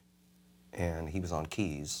Kenny. And he was on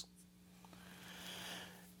keys.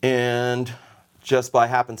 And just by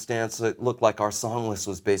happenstance, it looked like our song list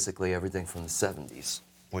was basically everything from the 70s,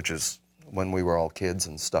 which is when we were all kids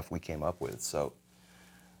and stuff we came up with. So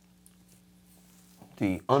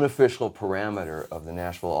the unofficial parameter of the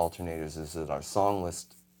Nashville Alternators is that our song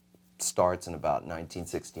list starts in about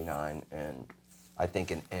 1969, and I think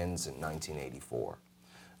it ends in 1984.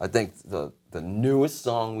 I think the newest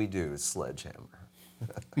song we do is Sledgehammer.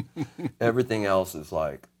 Everything else is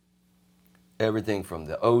like everything from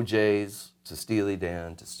the OJs to Steely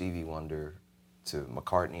Dan to Stevie Wonder to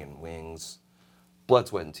McCartney and Wings, Blood,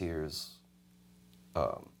 Sweat and Tears,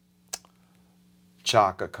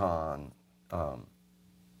 Chaka Khan.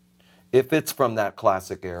 If it's from that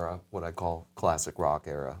classic era, what I call classic rock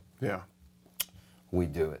era, Yeah. we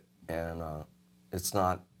do it. And it's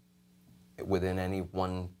not within any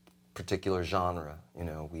one particular genre. You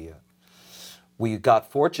know, we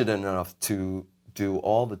got fortunate enough to do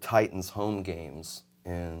all the Titans home games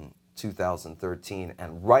in 2013,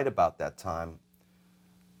 and right about that time,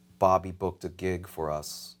 Bobby booked a gig for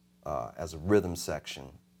us as a rhythm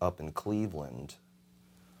section up in Cleveland,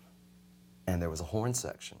 and there was a horn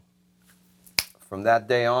section. From that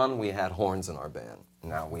day on, we had horns in our band.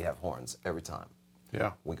 Now we have horns every time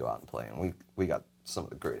Yeah. we go out and play, and we got some of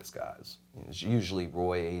the greatest guys. It's usually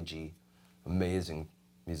Roy Agee, amazing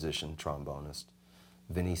musician, trombonist,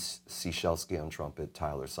 Vinny Ciesielski on trumpet,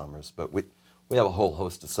 Tyler Summers, but we have a whole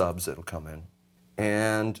host of subs that'll come in.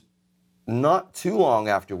 And not too long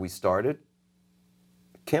after we started,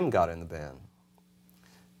 Kim got in the band.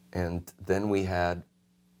 And then we had,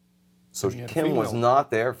 so You had a Kim was female.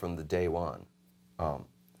 not there from the day one.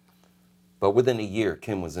 But within a year,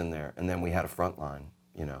 Kim was in there, and then we had a front line,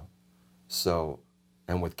 you know. So,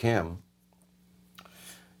 and with Kim,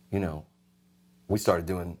 you know, we started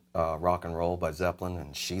doing Rock and Roll by Zeppelin,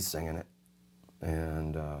 and she's singing it.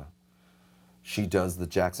 And she does the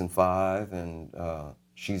Jackson 5, and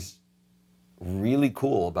she's really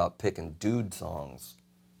cool about picking dude songs.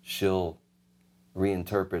 She'll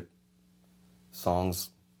reinterpret songs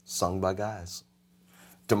sung by guys.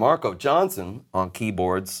 DeMarco Johnson on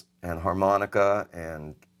keyboards and harmonica,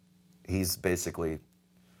 and he's basically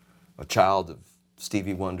a child of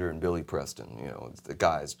Stevie Wonder and Billy Preston. You know, the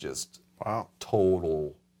guy's just Wow.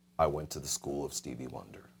 total. I went to the school of Stevie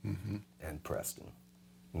Wonder and Preston.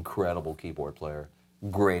 Incredible keyboard player,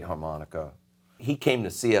 great harmonica. He came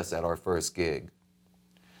to see us at our first gig,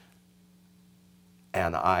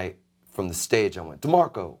 and from the stage, I went,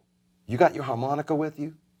 DeMarco, you got your harmonica with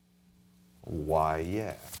you? Why,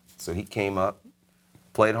 yeah. So he came up,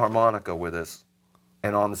 played harmonica with us,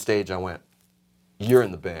 and on the stage I went, you're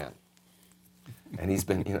in the band. And he's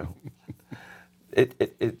been, you know,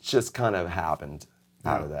 it just kind of happened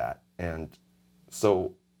out of that. And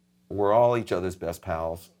so we're all each other's best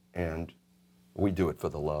pals, and we do it for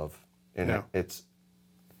the love. And Yeah.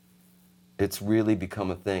 it's really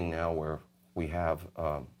become a thing now where we have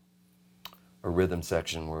a rhythm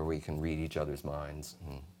section where we can read each other's minds.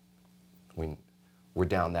 And we're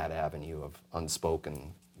down that avenue of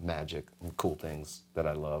unspoken magic and cool things that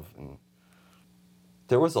I love. And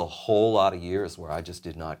there was a whole lot of years where I just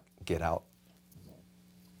did not get out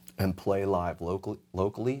and play live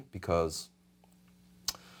locally because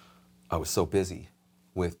I was so busy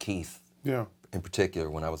with Keith. Yeah. In particular,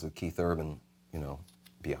 when I was with Keith Urban, you know,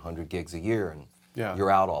 be 100 gigs a year, and Yeah.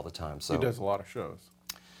 you're out all the time. So He does a lot of shows.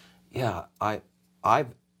 yeah,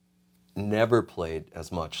 I've never played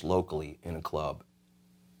as much locally in a club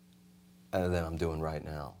than I'm doing right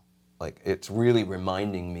now. Like, it's really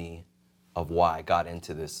reminding me of why I got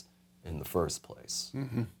into this in the first place.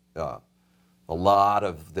 A lot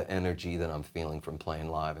of the energy that I'm feeling from playing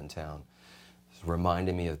live in town is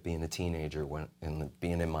reminding me of being a teenager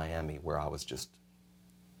being in Miami, where I was just,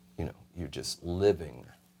 you know, you're just living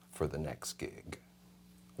for the next gig,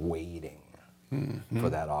 waiting for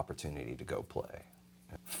that opportunity to go play.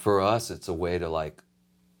 For us, it's a way to like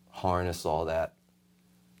harness all that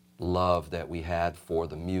love that we had for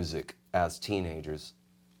the music as teenagers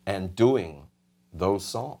and doing those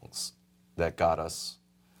songs that got us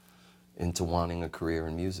into wanting a career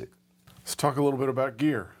in music. Let's talk a little bit about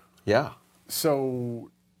gear. Yeah. So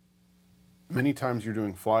many times you're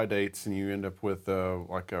doing fly dates and you end up with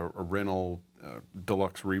like a rental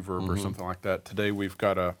deluxe reverb or something like that. Today we've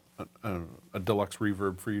got a deluxe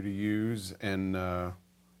reverb for you to use, and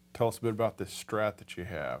tell us a bit about this Strat that you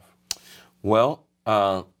have. Well,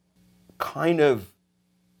 kind of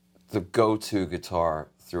the go-to guitar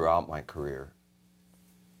throughout my career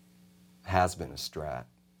has been a Strat,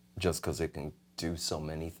 just because it can do so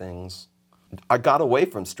many things. I got away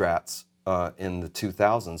from Strats in the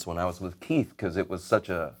 2000s when I was with Keith, because it was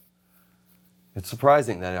it's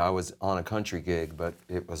surprising that I was on a country gig, but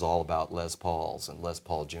it was all about Les Pauls and Les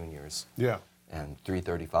Paul Juniors. Yeah. And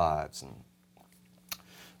 335s.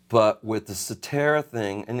 But with the Cetera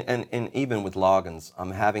thing, and even with Loggins,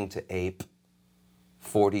 I'm having to ape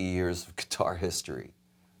 40 years of guitar history.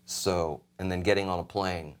 So, and then getting on a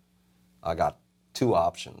plane, I got two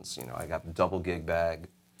options. I got the double gig bag.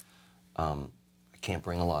 I can't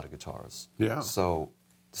bring a lot of guitars. Yeah. So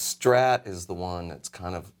Strat is the one that's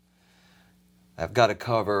kind of, I've got to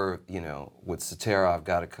cover, with Cetera, I've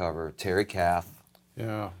got to cover Terry Kath,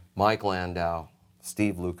 Yeah. Mike Landau,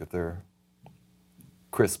 Steve Lukather,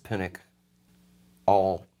 Chris Pinnock,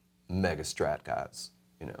 all mega Strat guys,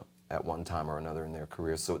 at one time or another in their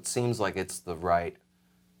career. So it seems like it's the right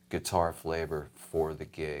guitar flavor for the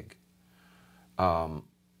gig. I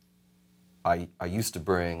used to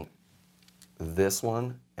bring this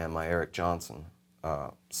one and my Eric Johnson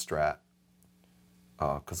Strat,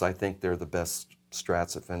 because I think they're the best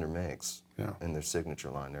Strats that Fender makes in their signature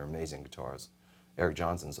line. They're amazing guitars. Eric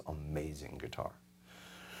Johnson's amazing guitar.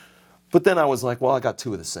 But then I was like, well, I got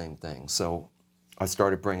two of the same thing. So I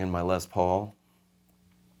started bringing my Les Paul.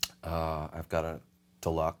 I've got a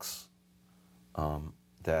deluxe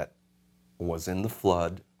that was in the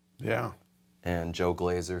flood. Yeah. And Joe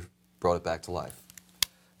Glazer brought it back to life.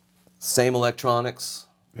 Same electronics.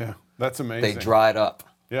 Yeah. That's amazing. They dried up.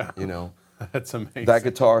 Yeah. That's amazing. That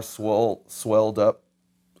guitar swelled up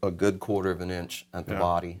a good 1/4 inch at the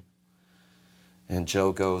body. And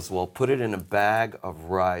Joe goes, well, put it in a bag of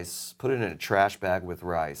rice, put it in a trash bag with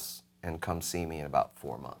rice, and come see me in about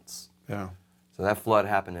 4 months. Yeah. So that flood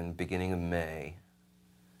happened in the beginning of May.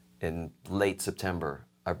 In late September,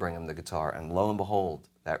 I bring him the guitar, and lo and behold,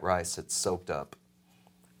 that rice had soaked up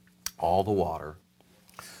all the water.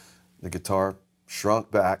 The guitar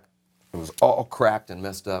shrunk back. It was all cracked and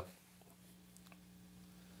messed up.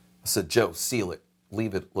 I said, Joe, seal it.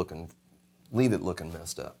 Leave it looking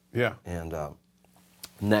messed up. Yeah. And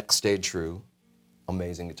neck stayed true.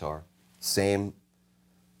 Amazing guitar. Same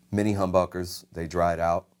mini humbuckers. They dried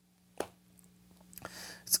out.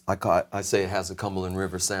 I say it has a Cumberland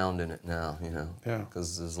River sound in it now, Yeah.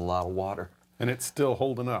 because there's a lot of water. And it's still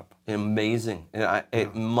holding up. Amazing. And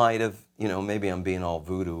it might have, maybe I'm being all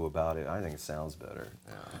voodoo about it. I think it sounds better.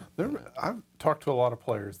 I've talked to a lot of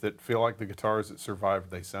players that feel like the guitars that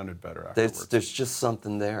survived, they sounded better afterwards. There's just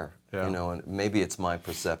something there, Yeah. and maybe it's my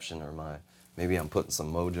perception or maybe I'm putting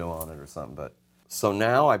some mojo on it or something. But so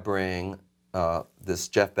now I bring this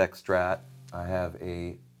Jeff Beck Strat. I have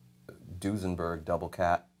a Duesenberg Double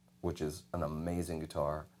Cat, which is an amazing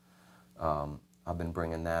guitar. I've been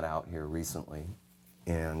bringing that out here recently,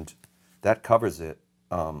 and that covers it.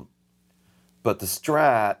 But the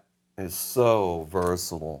Strat is so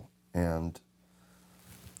versatile, and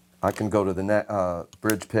I can go to the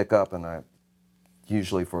bridge pickup, and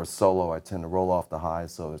usually for a solo, I tend to roll off the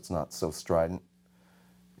highs so it's not so strident,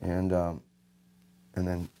 and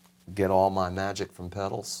then get all my magic from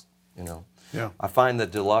pedals. Yeah. I find the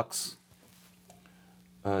Deluxe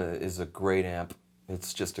is a great amp.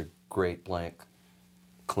 It's just a great blank,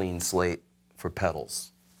 clean slate for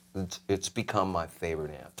pedals. It's become my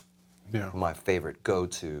favorite amp. Yeah. My favorite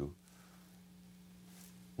go-to.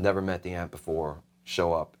 Never met the amp before.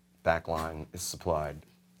 Show up, backline is supplied.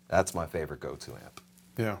 That's my favorite go-to amp.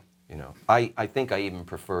 Yeah. I think I even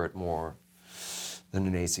prefer it more than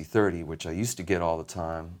an AC30, which I used to get all the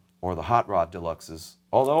time, or the Hot Rod Deluxes.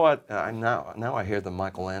 Although now I hear the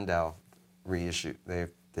Michael Landau reissue.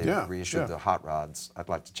 They've reissued the Hot Rods. I'd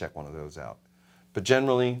like to check one of those out. But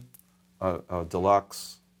generally, a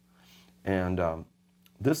Deluxe. And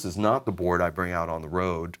this is not the board I bring out on the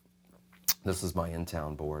road. This is my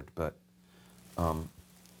in-town board. But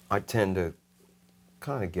I tend to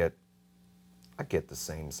kind of get the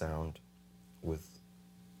same sound with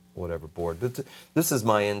whatever board. This is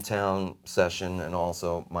my in-town session and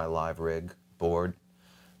also my live rig board.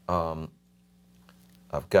 I've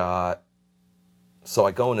got, so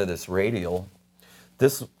I go into this radial.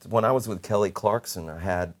 When I was with Kelly Clarkson, I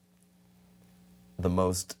had the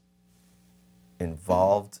most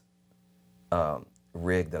involved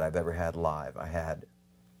rig that I've ever had live. I had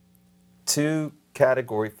 2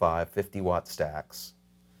 Category 5 50-watt stacks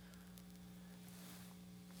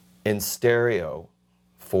in stereo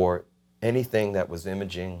for anything that was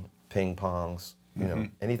imaging, ping pongs, you know,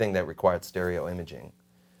 anything that required stereo imaging.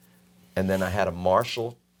 And then I had a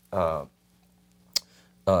Marshall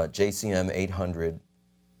JCM 800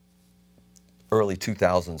 early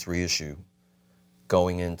 2000s reissue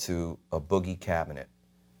going into a Boogie cabinet.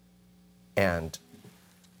 And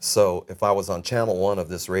so if I was on channel 1 of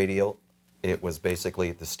this radio, it was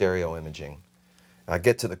basically the stereo imaging. I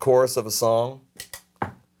get to the chorus of a song,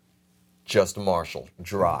 just a Marshall,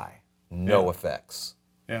 dry, no effects.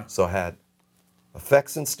 Yeah. So I had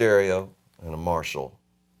effects in stereo and a Marshall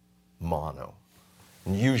mono,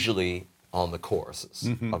 and usually on the choruses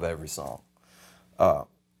of every song. But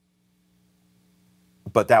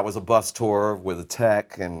that was a bus tour with a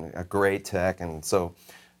tech and a great tech, and so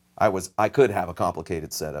I could have a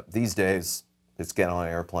complicated setup. These days, it's get on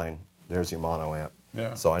an airplane, there's your mono amp.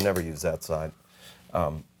 Yeah. So I never use that side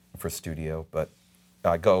for studio, but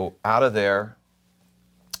I go out of there.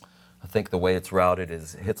 I think the way it's routed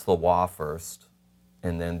is it hits the wah first,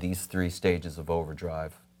 and then these 3 stages of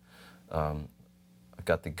overdrive. I've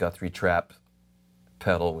got the Guthrie Trap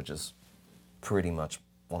pedal, which is pretty much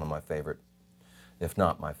one of my favorite, if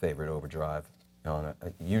not my favorite overdrive.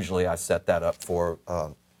 Usually I set that up for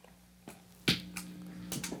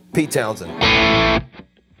Pete Townsend.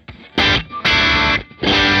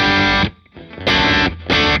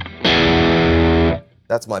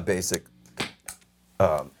 That's my basic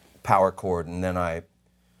power chord, and then I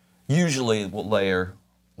usually will layer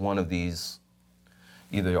one of these,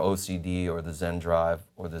 either OCD or the Zen Drive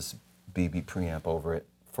or this BB preamp over it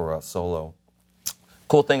for a solo.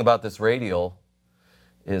 Cool thing about this radial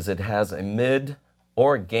is it has a mid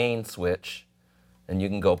or gain switch, and you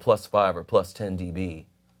can go +5 or +10 dB,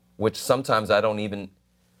 which sometimes I don't even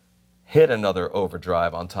hit another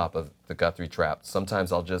overdrive on top of the Guthrie Trap.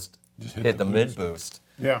 Sometimes I'll just hit the mid boost.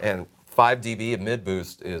 Yeah. And 5 dB of mid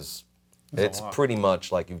boost is, it's pretty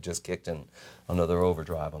much like you've just kicked in another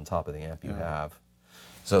overdrive on top of the amp you have.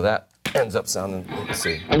 So that ends up sounding, let's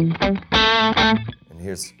see. And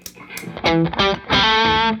here's,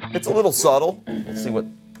 it's a little subtle. Let's see what.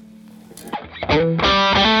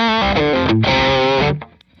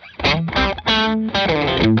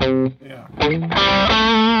 Yeah.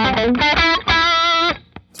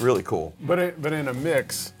 It's really cool. But in a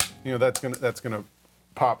mix, you know, that's gonna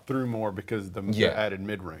pop through more because of the added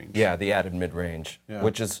mid range. Yeah, the added mid range,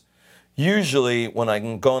 which is usually when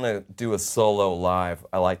I'm gonna do a solo live,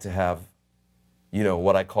 I like to have, you know,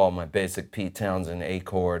 what I call my basic Pete Townsend A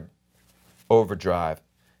chord overdrive,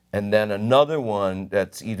 and then another one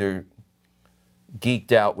that's either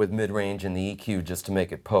geeked out with mid range and the EQ just to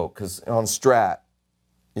make it poke. Because on Strat,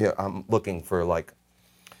 I'm looking for like,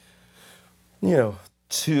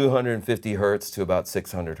 250 hertz to about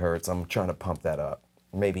 600 hertz. I'm trying to pump that up,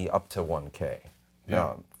 maybe up to 1K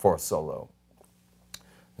for a solo.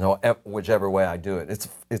 Whichever way I do it.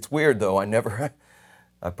 It's weird though.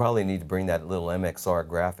 I probably need to bring that little MXR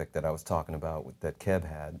graphic that I was talking about that Keb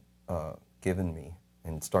had given me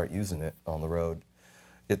and start using it on the road.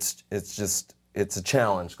 It's a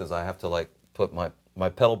challenge because I have to like put my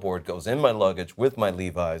pedal board goes in my luggage with my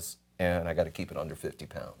Levi's, and I got to keep it under 50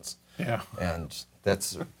 pounds. Yeah. And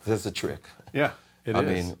that's a trick. Yeah, it is.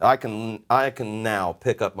 I mean, I can now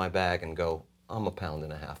pick up my bag and go, I'm 1.5 pounds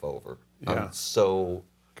over. Yeah. I'm so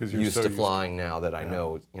used to flying now that I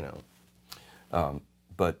know,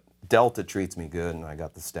 but Delta treats me good, and I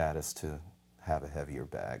got the status to have a heavier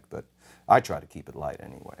bag, but I try to keep it light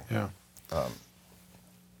anyway. Yeah.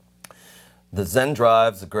 The Zen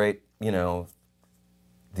Drive's a great,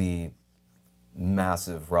 the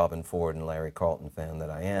massive Robin Ford and Larry Carlton fan that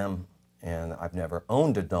I am, and I've never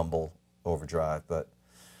owned a Dumble overdrive, but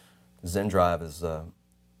Zen Drive is, I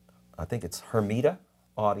think it's Hermida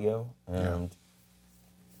Audio, and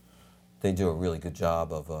they do a really good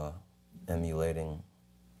job of emulating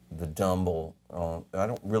the Dumble. I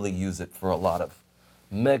don't really use it for a lot of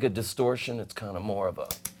mega distortion. It's kind of more of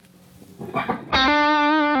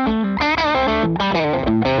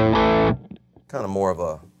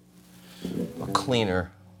a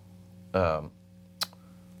cleaner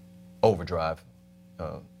overdrive.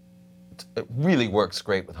 It really works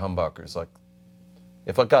great with humbuckers. Like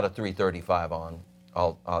if I got a 335 on,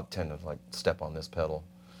 I'll tend to like step on this pedal.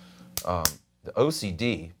 The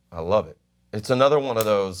OCD, I love it. It's another one of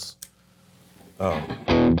those.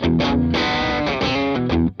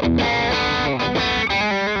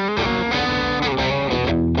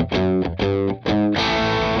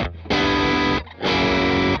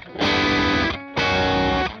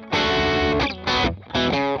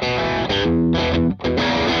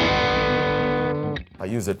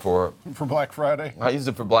 use it for Black Friday? I use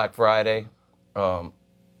it for Black Friday.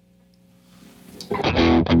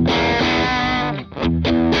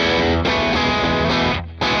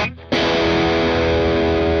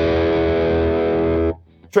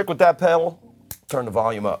 Trick with that pedal, turn the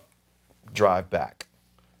volume up, drive back.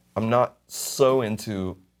 I'm not so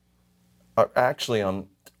into, actually on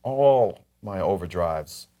all my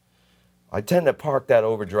overdrives, I tend to park that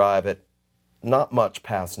overdrive at not much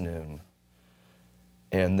past noon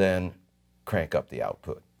and then crank up the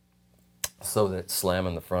output so that it's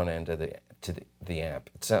slamming the front end to the amp.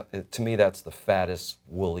 To me, that's the fattest,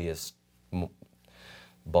 wooliest,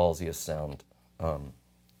 ballsiest sound.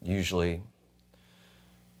 Usually,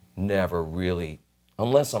 never really,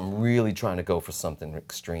 unless I'm really trying to go for something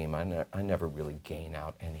extreme, I never really gain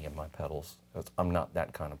out any of my pedals. I'm not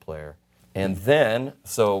that kind of player. And then,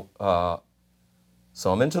 so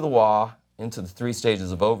I'm into the wah, into the 3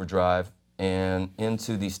 stages of overdrive, and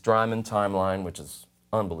into the Strymon timeline, which is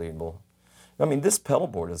unbelievable. I mean, this pedal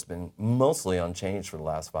board has been mostly unchanged for the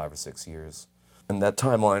last 5 or 6 years. And that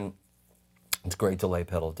timeline, it's a great delay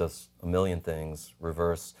pedal, does a million things,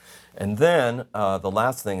 reverse. And then the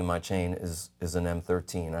last thing in my chain is an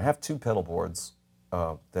M13. I have 2 pedal boards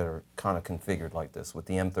that are kind of configured like this with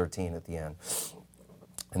the M13 at the end.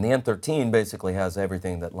 And the M13 basically has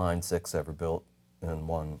everything that Line 6 ever built in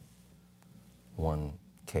one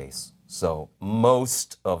case. So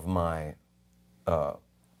most of my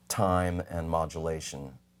time and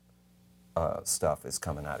modulation stuff is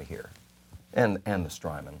coming out of here, and the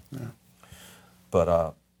Strymon. Yeah.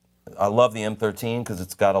 But I love the M13 because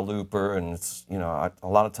it's got a looper, and it's, you know, a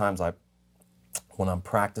lot of times when I'm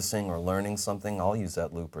practicing or learning something, I'll use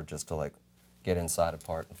that looper just to like get inside a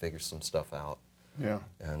part and figure some stuff out. Yeah.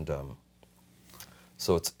 And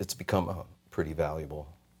so it's become a pretty valuable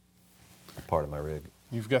part of my rig.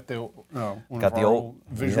 You've got the one of our old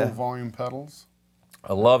visual volume pedals.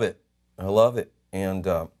 I love it. I love it. And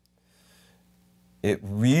it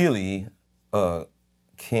really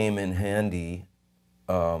came in handy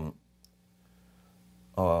on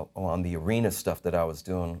the arena stuff that I was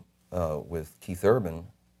doing with Keith Urban,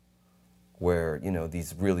 where, you know,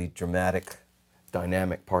 these really dramatic,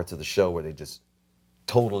 dynamic parts of the show where they just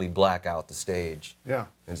totally black out the stage. Yeah.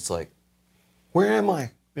 And it's like, where am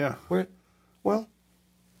I? Yeah. Well,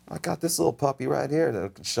 I got this little puppy right here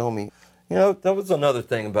that can show me. You know, that was another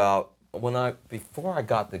thing about before I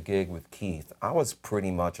got the gig with Keith, I was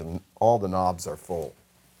pretty much, all the knobs are full.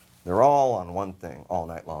 They're all on one thing all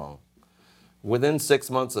night long. Within 6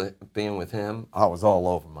 months of being with him, I was all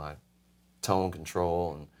over my tone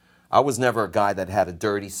control. And I was never a guy that had a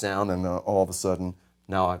dirty sound and all of a sudden,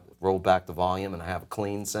 now I roll back the volume and I have a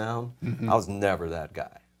clean sound. Mm-hmm. I was never that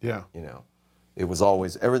guy. Yeah. You know, it was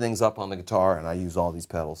always, everything's up on the guitar and I use all these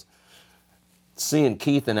pedals. Seeing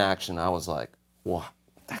Keith in action, I was like, wow,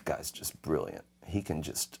 that guy's just brilliant.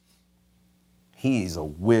 He's a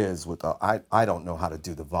whiz with I don't know how to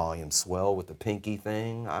do the volume swell with the pinky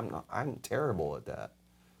thing. I'm terrible at that.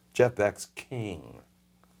 Jeff Beck's king,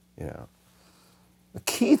 you know.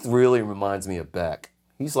 Keith really reminds me of Beck.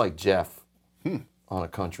 He's like Jeff on a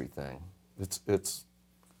country thing. It's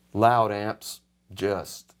loud amps,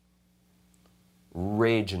 just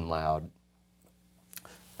raging loud,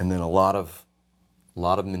 and then a lot of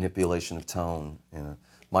manipulation of tone. You know,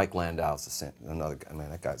 Mike Landau's another guy. Man,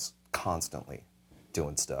 that guy's constantly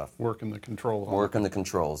doing stuff. Working the controls. Working the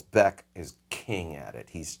controls. Beck is king at it.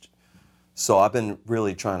 So I've been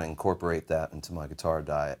really trying to incorporate that into my guitar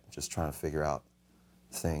diet. Just trying to figure out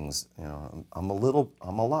things. You know, I'm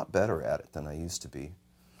a lot better at it than I used to be.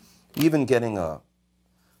 Even getting a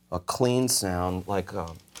clean sound, like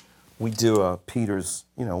we do Peter's.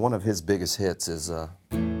 You know, one of his biggest hits is.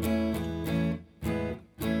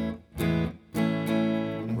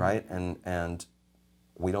 Right, and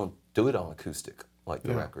we don't do it on acoustic like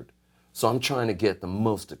the record. So I'm trying to get the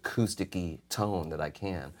most acoustic-y tone that I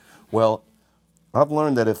can. Well, I've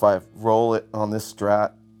learned that if I roll it on this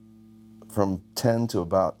Strat from 10 to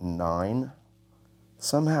about 9,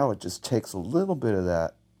 somehow it just takes a little bit of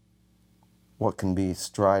that, what can be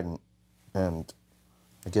strident, and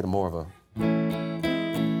I get more of a...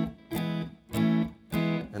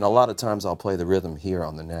 And a lot of times I'll play the rhythm here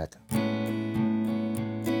on the neck.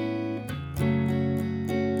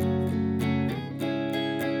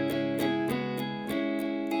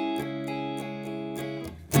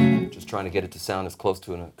 Trying to get it to sound as close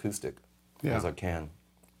to an acoustic as I can.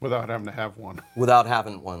 Without having to have one. Without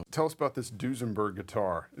having one. Tell us about this Duesenberg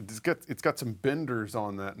guitar. It's got some benders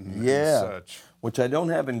on that and such. Which I don't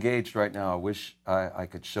have engaged right now. I wish I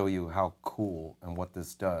could show you how cool and what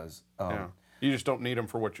this does. You just don't need them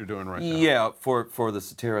for what you're doing right now. Yeah, for the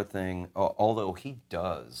Cetera thing, although he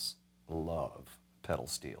does love pedal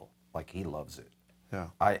steel. Like, he loves it. Yeah.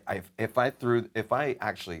 If I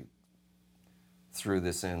actually threw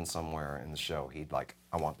this in somewhere in the show, he'd like,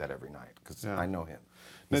 I want that every night, because I know him.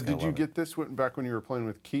 Now, He's gonna did you love get this back when you were playing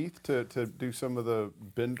with Keith to do some of the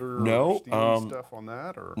Bender No, or Steely stuff on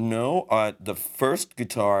that? Or No, the first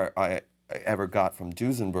guitar I ever got from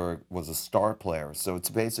Duesenberg was a Star Player. So it's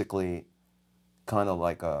basically kind of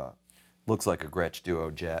like looks like a Gretsch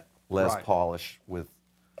Duo Jet, Les Right. Polish with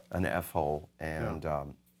an F-hole, and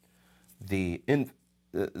the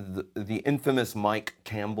infamous Mike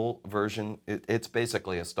Campbell version. It's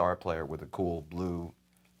basically a Star Player with a cool blue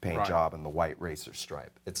paint Right. job and the white racer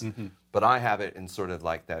stripe. But I have it in sort of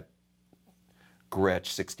like that Gretsch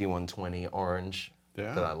 6120 orange.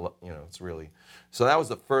 Yeah. That it's really. So that was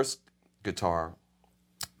the first guitar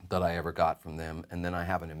that I ever got from them, and then I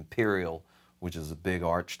have an Imperial, which is a big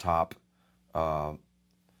arch top,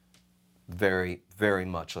 very, very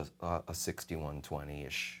much a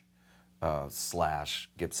 6120-ish slash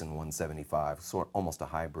Gibson 175, almost a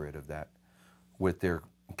hybrid of that, with their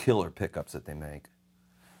killer pickups that they make.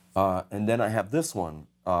 And then I have this one.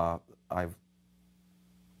 One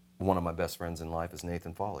of my best friends in life is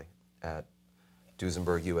Nathan Foley at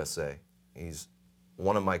Duesenberg USA. He's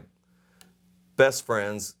one of my best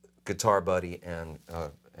friends, guitar buddy, and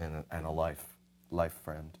a life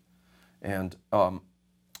friend. And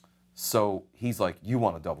so he's like, you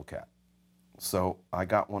want a double cap? So I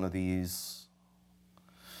got one of these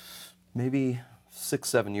maybe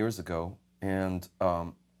 6-7 years ago, and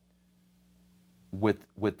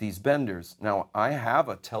with these benders. Now, I have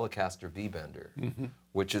a Telecaster V bender,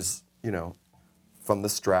 which is, from the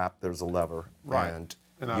strap, there's a lever, Right. and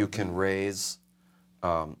And you can raise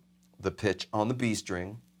the pitch on the B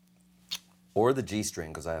string or the G string,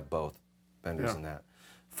 because I have both benders in that,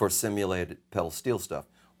 for simulated pedal steel stuff,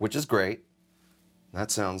 which is great.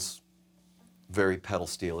 That sounds very pedal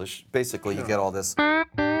steelish. Basically, you get all this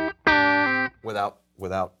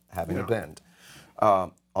without having a bend.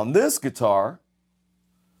 On this guitar,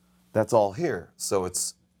 that's all here. So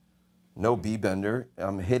it's no B bender.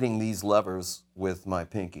 I'm hitting these levers with my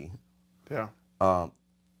pinky. yeah.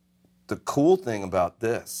 The cool thing about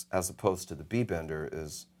this, as opposed to the B bender,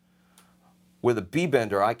 is with a B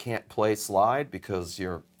bender, I can't play slide because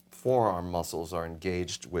your forearm muscles are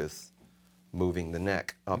engaged with moving the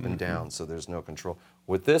neck up and down, so there's no control.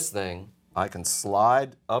 With this thing, I can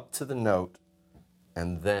slide up to the note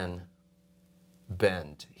and then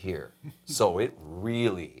bend here. So it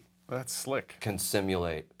really That's slick. can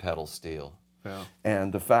simulate pedal steel. Yeah.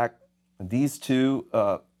 And the fact, these two,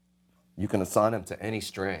 you can assign them to any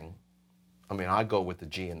string. I mean, I go with the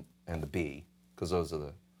G and the B, because those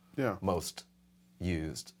are the most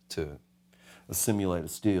used to simulate a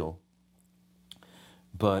steel.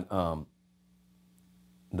 But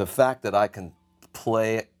the fact that I can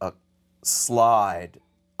play a slide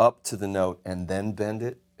up to the note and then bend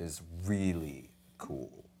it is really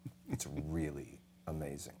cool. It's really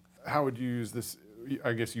amazing. How would you use this?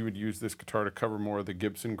 I guess you would use this guitar to cover more of the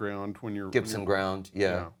Gibson ground when you're Gibson ground,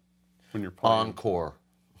 yeah. when you're playing. Encore,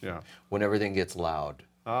 Yeah. when everything gets loud.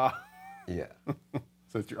 Ah, Yeah.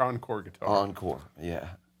 so it's your encore guitar. Encore, yeah.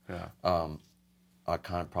 Yeah. I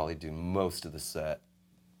kind of probably do most of the set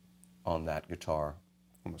on that guitar.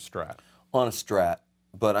 On the Strat. On a Strat.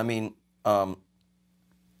 But I mean,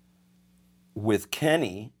 with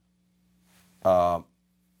Kenny, the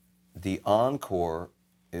Encore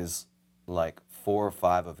is like 4 or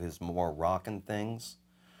 5 of his more rockin' things.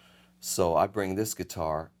 So I bring this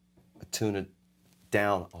guitar, I tune it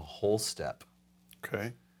down a whole step,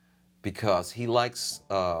 Okay. because he likes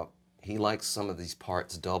some of these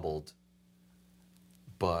parts doubled,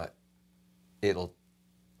 but it'll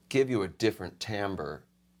give you a different timbre.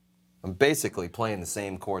 I'm basically playing the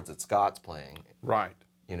same chords that Scott's playing, Right.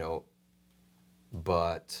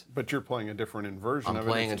 but But you're playing a different inversion I'm of it.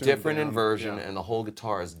 playing a It's tuned different down. inversion, Yeah. and the whole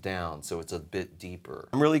guitar is down, so it's a bit deeper.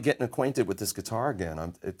 I'm really getting acquainted with this guitar again.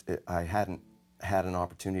 I hadn't had an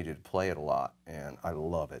opportunity to play it a lot, and I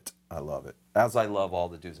love it. I love it. As I love all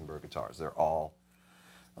the Duesenberg guitars. They're all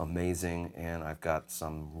amazing, and I've got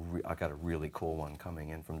a really cool one coming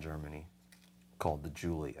in from Germany called the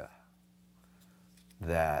Julia.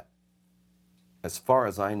 That, as far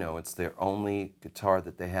as I know, it's their only guitar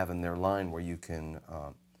that they have in their line where you can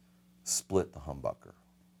split the humbucker.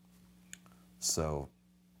 So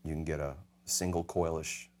you can get a single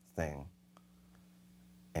coilish thing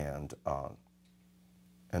and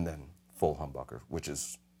then full humbucker, which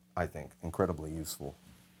is, I think, incredibly useful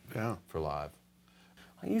Yeah. for live.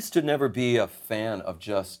 I used to never be a fan of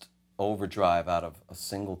just overdrive out of a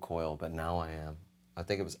single coil, but now I am. I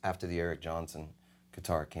think it was after the Eric Johnson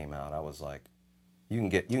guitar came out. I was like, you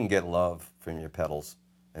can get love from your pedals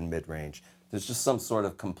and mid-range. There's just some sort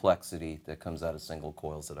of complexity that comes out of single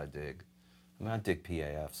coils that I dig. I mean, I dig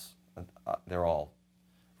PAFs. They're all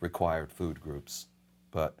required food groups,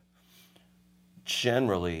 but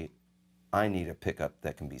generally, I need a pickup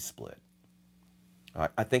that can be split.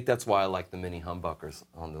 I think that's why I like the mini humbuckers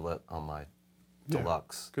on my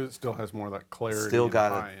deluxe. Because it still has more of that clarity. Still and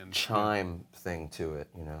got high a end. chime thing to it,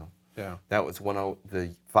 you know. Yeah. That was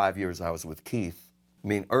the 5 years I was with Keith. I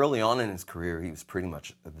mean, early on in his career, he was pretty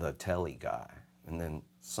much the telly guy. And then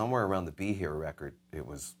somewhere around the Be Here record, it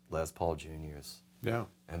was Les Paul Jr.'s Yeah.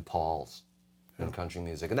 and Paul's in country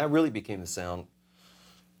music. And that really became the sound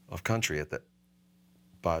of country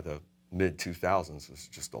by the mid-2000s. There's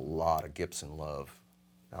just a lot of Gibson love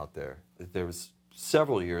out there. There was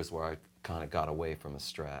several years where I kind of got away from a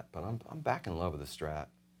Strat, but I'm back in love with a Strat.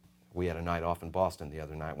 We had a night off in Boston the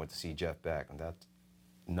other night, went to see Jeff Beck, and that's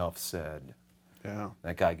enough said. Yeah.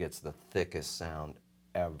 That guy gets the thickest sound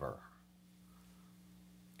ever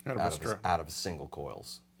out of single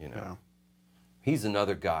coils, you know. Yeah. He's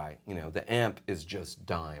another guy, you know, the amp is just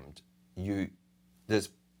dimed. There's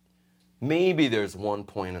one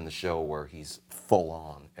point in the show where he's full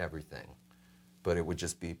on everything, but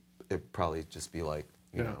it'd probably just be like,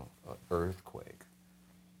 you know, an earthquake.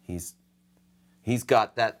 He's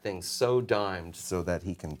got that thing so dimed so that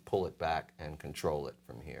he can pull it back and control it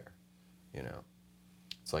from here, you know.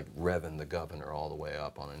 It's like revving the governor all the way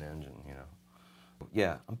up on an engine, you know.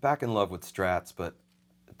 Yeah, I'm back in love with Strats, but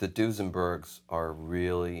the Duesenbergs are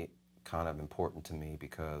really kind of important to me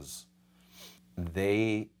because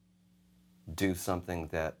they do something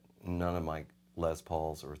that none of my Les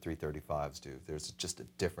Pauls or 335s do. There's just a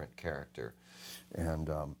different character, and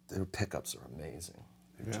their pickups are amazing.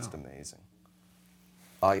 They're just amazing.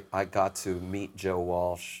 I got to meet Joe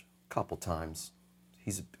Walsh a couple times.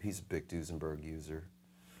 He's a big Duesenberg user.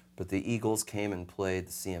 But the Eagles came and played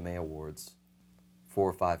the CMA Awards 4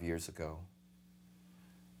 or 5 years ago.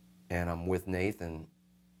 And I'm with Nathan,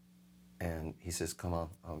 and he says, come on,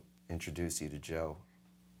 I'll introduce you to Joe.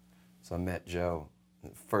 So I met Joe.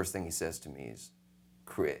 And the first thing he says to me is,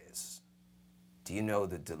 Chris, do you know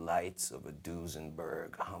the delights of a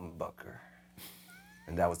Duesenberg humbucker?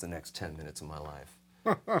 And that was the next 10 minutes of my life.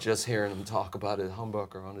 Just hearing him talk about a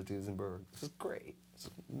humbucker on a Duesenberg. This is great.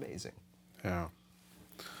 It's amazing. Yeah.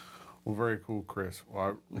 Well, very cool, Chris. Well,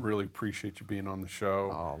 I really appreciate you being on the show.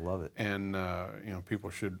 Oh, love it. And, people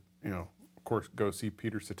should, of course, go see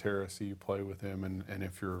Peter Cetera, see you play with him. And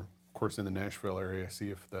if you're, of course, in the Nashville area, see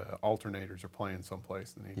if the Alternators are playing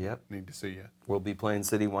someplace. They need to see you. We'll be playing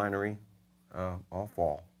City Winery all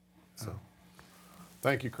fall. So,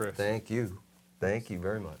 thank you, Chris. Thank you. Thank you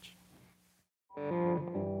very much.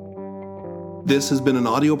 This has been an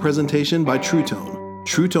audio presentation by TrueTone,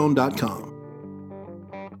 TrueTone.com.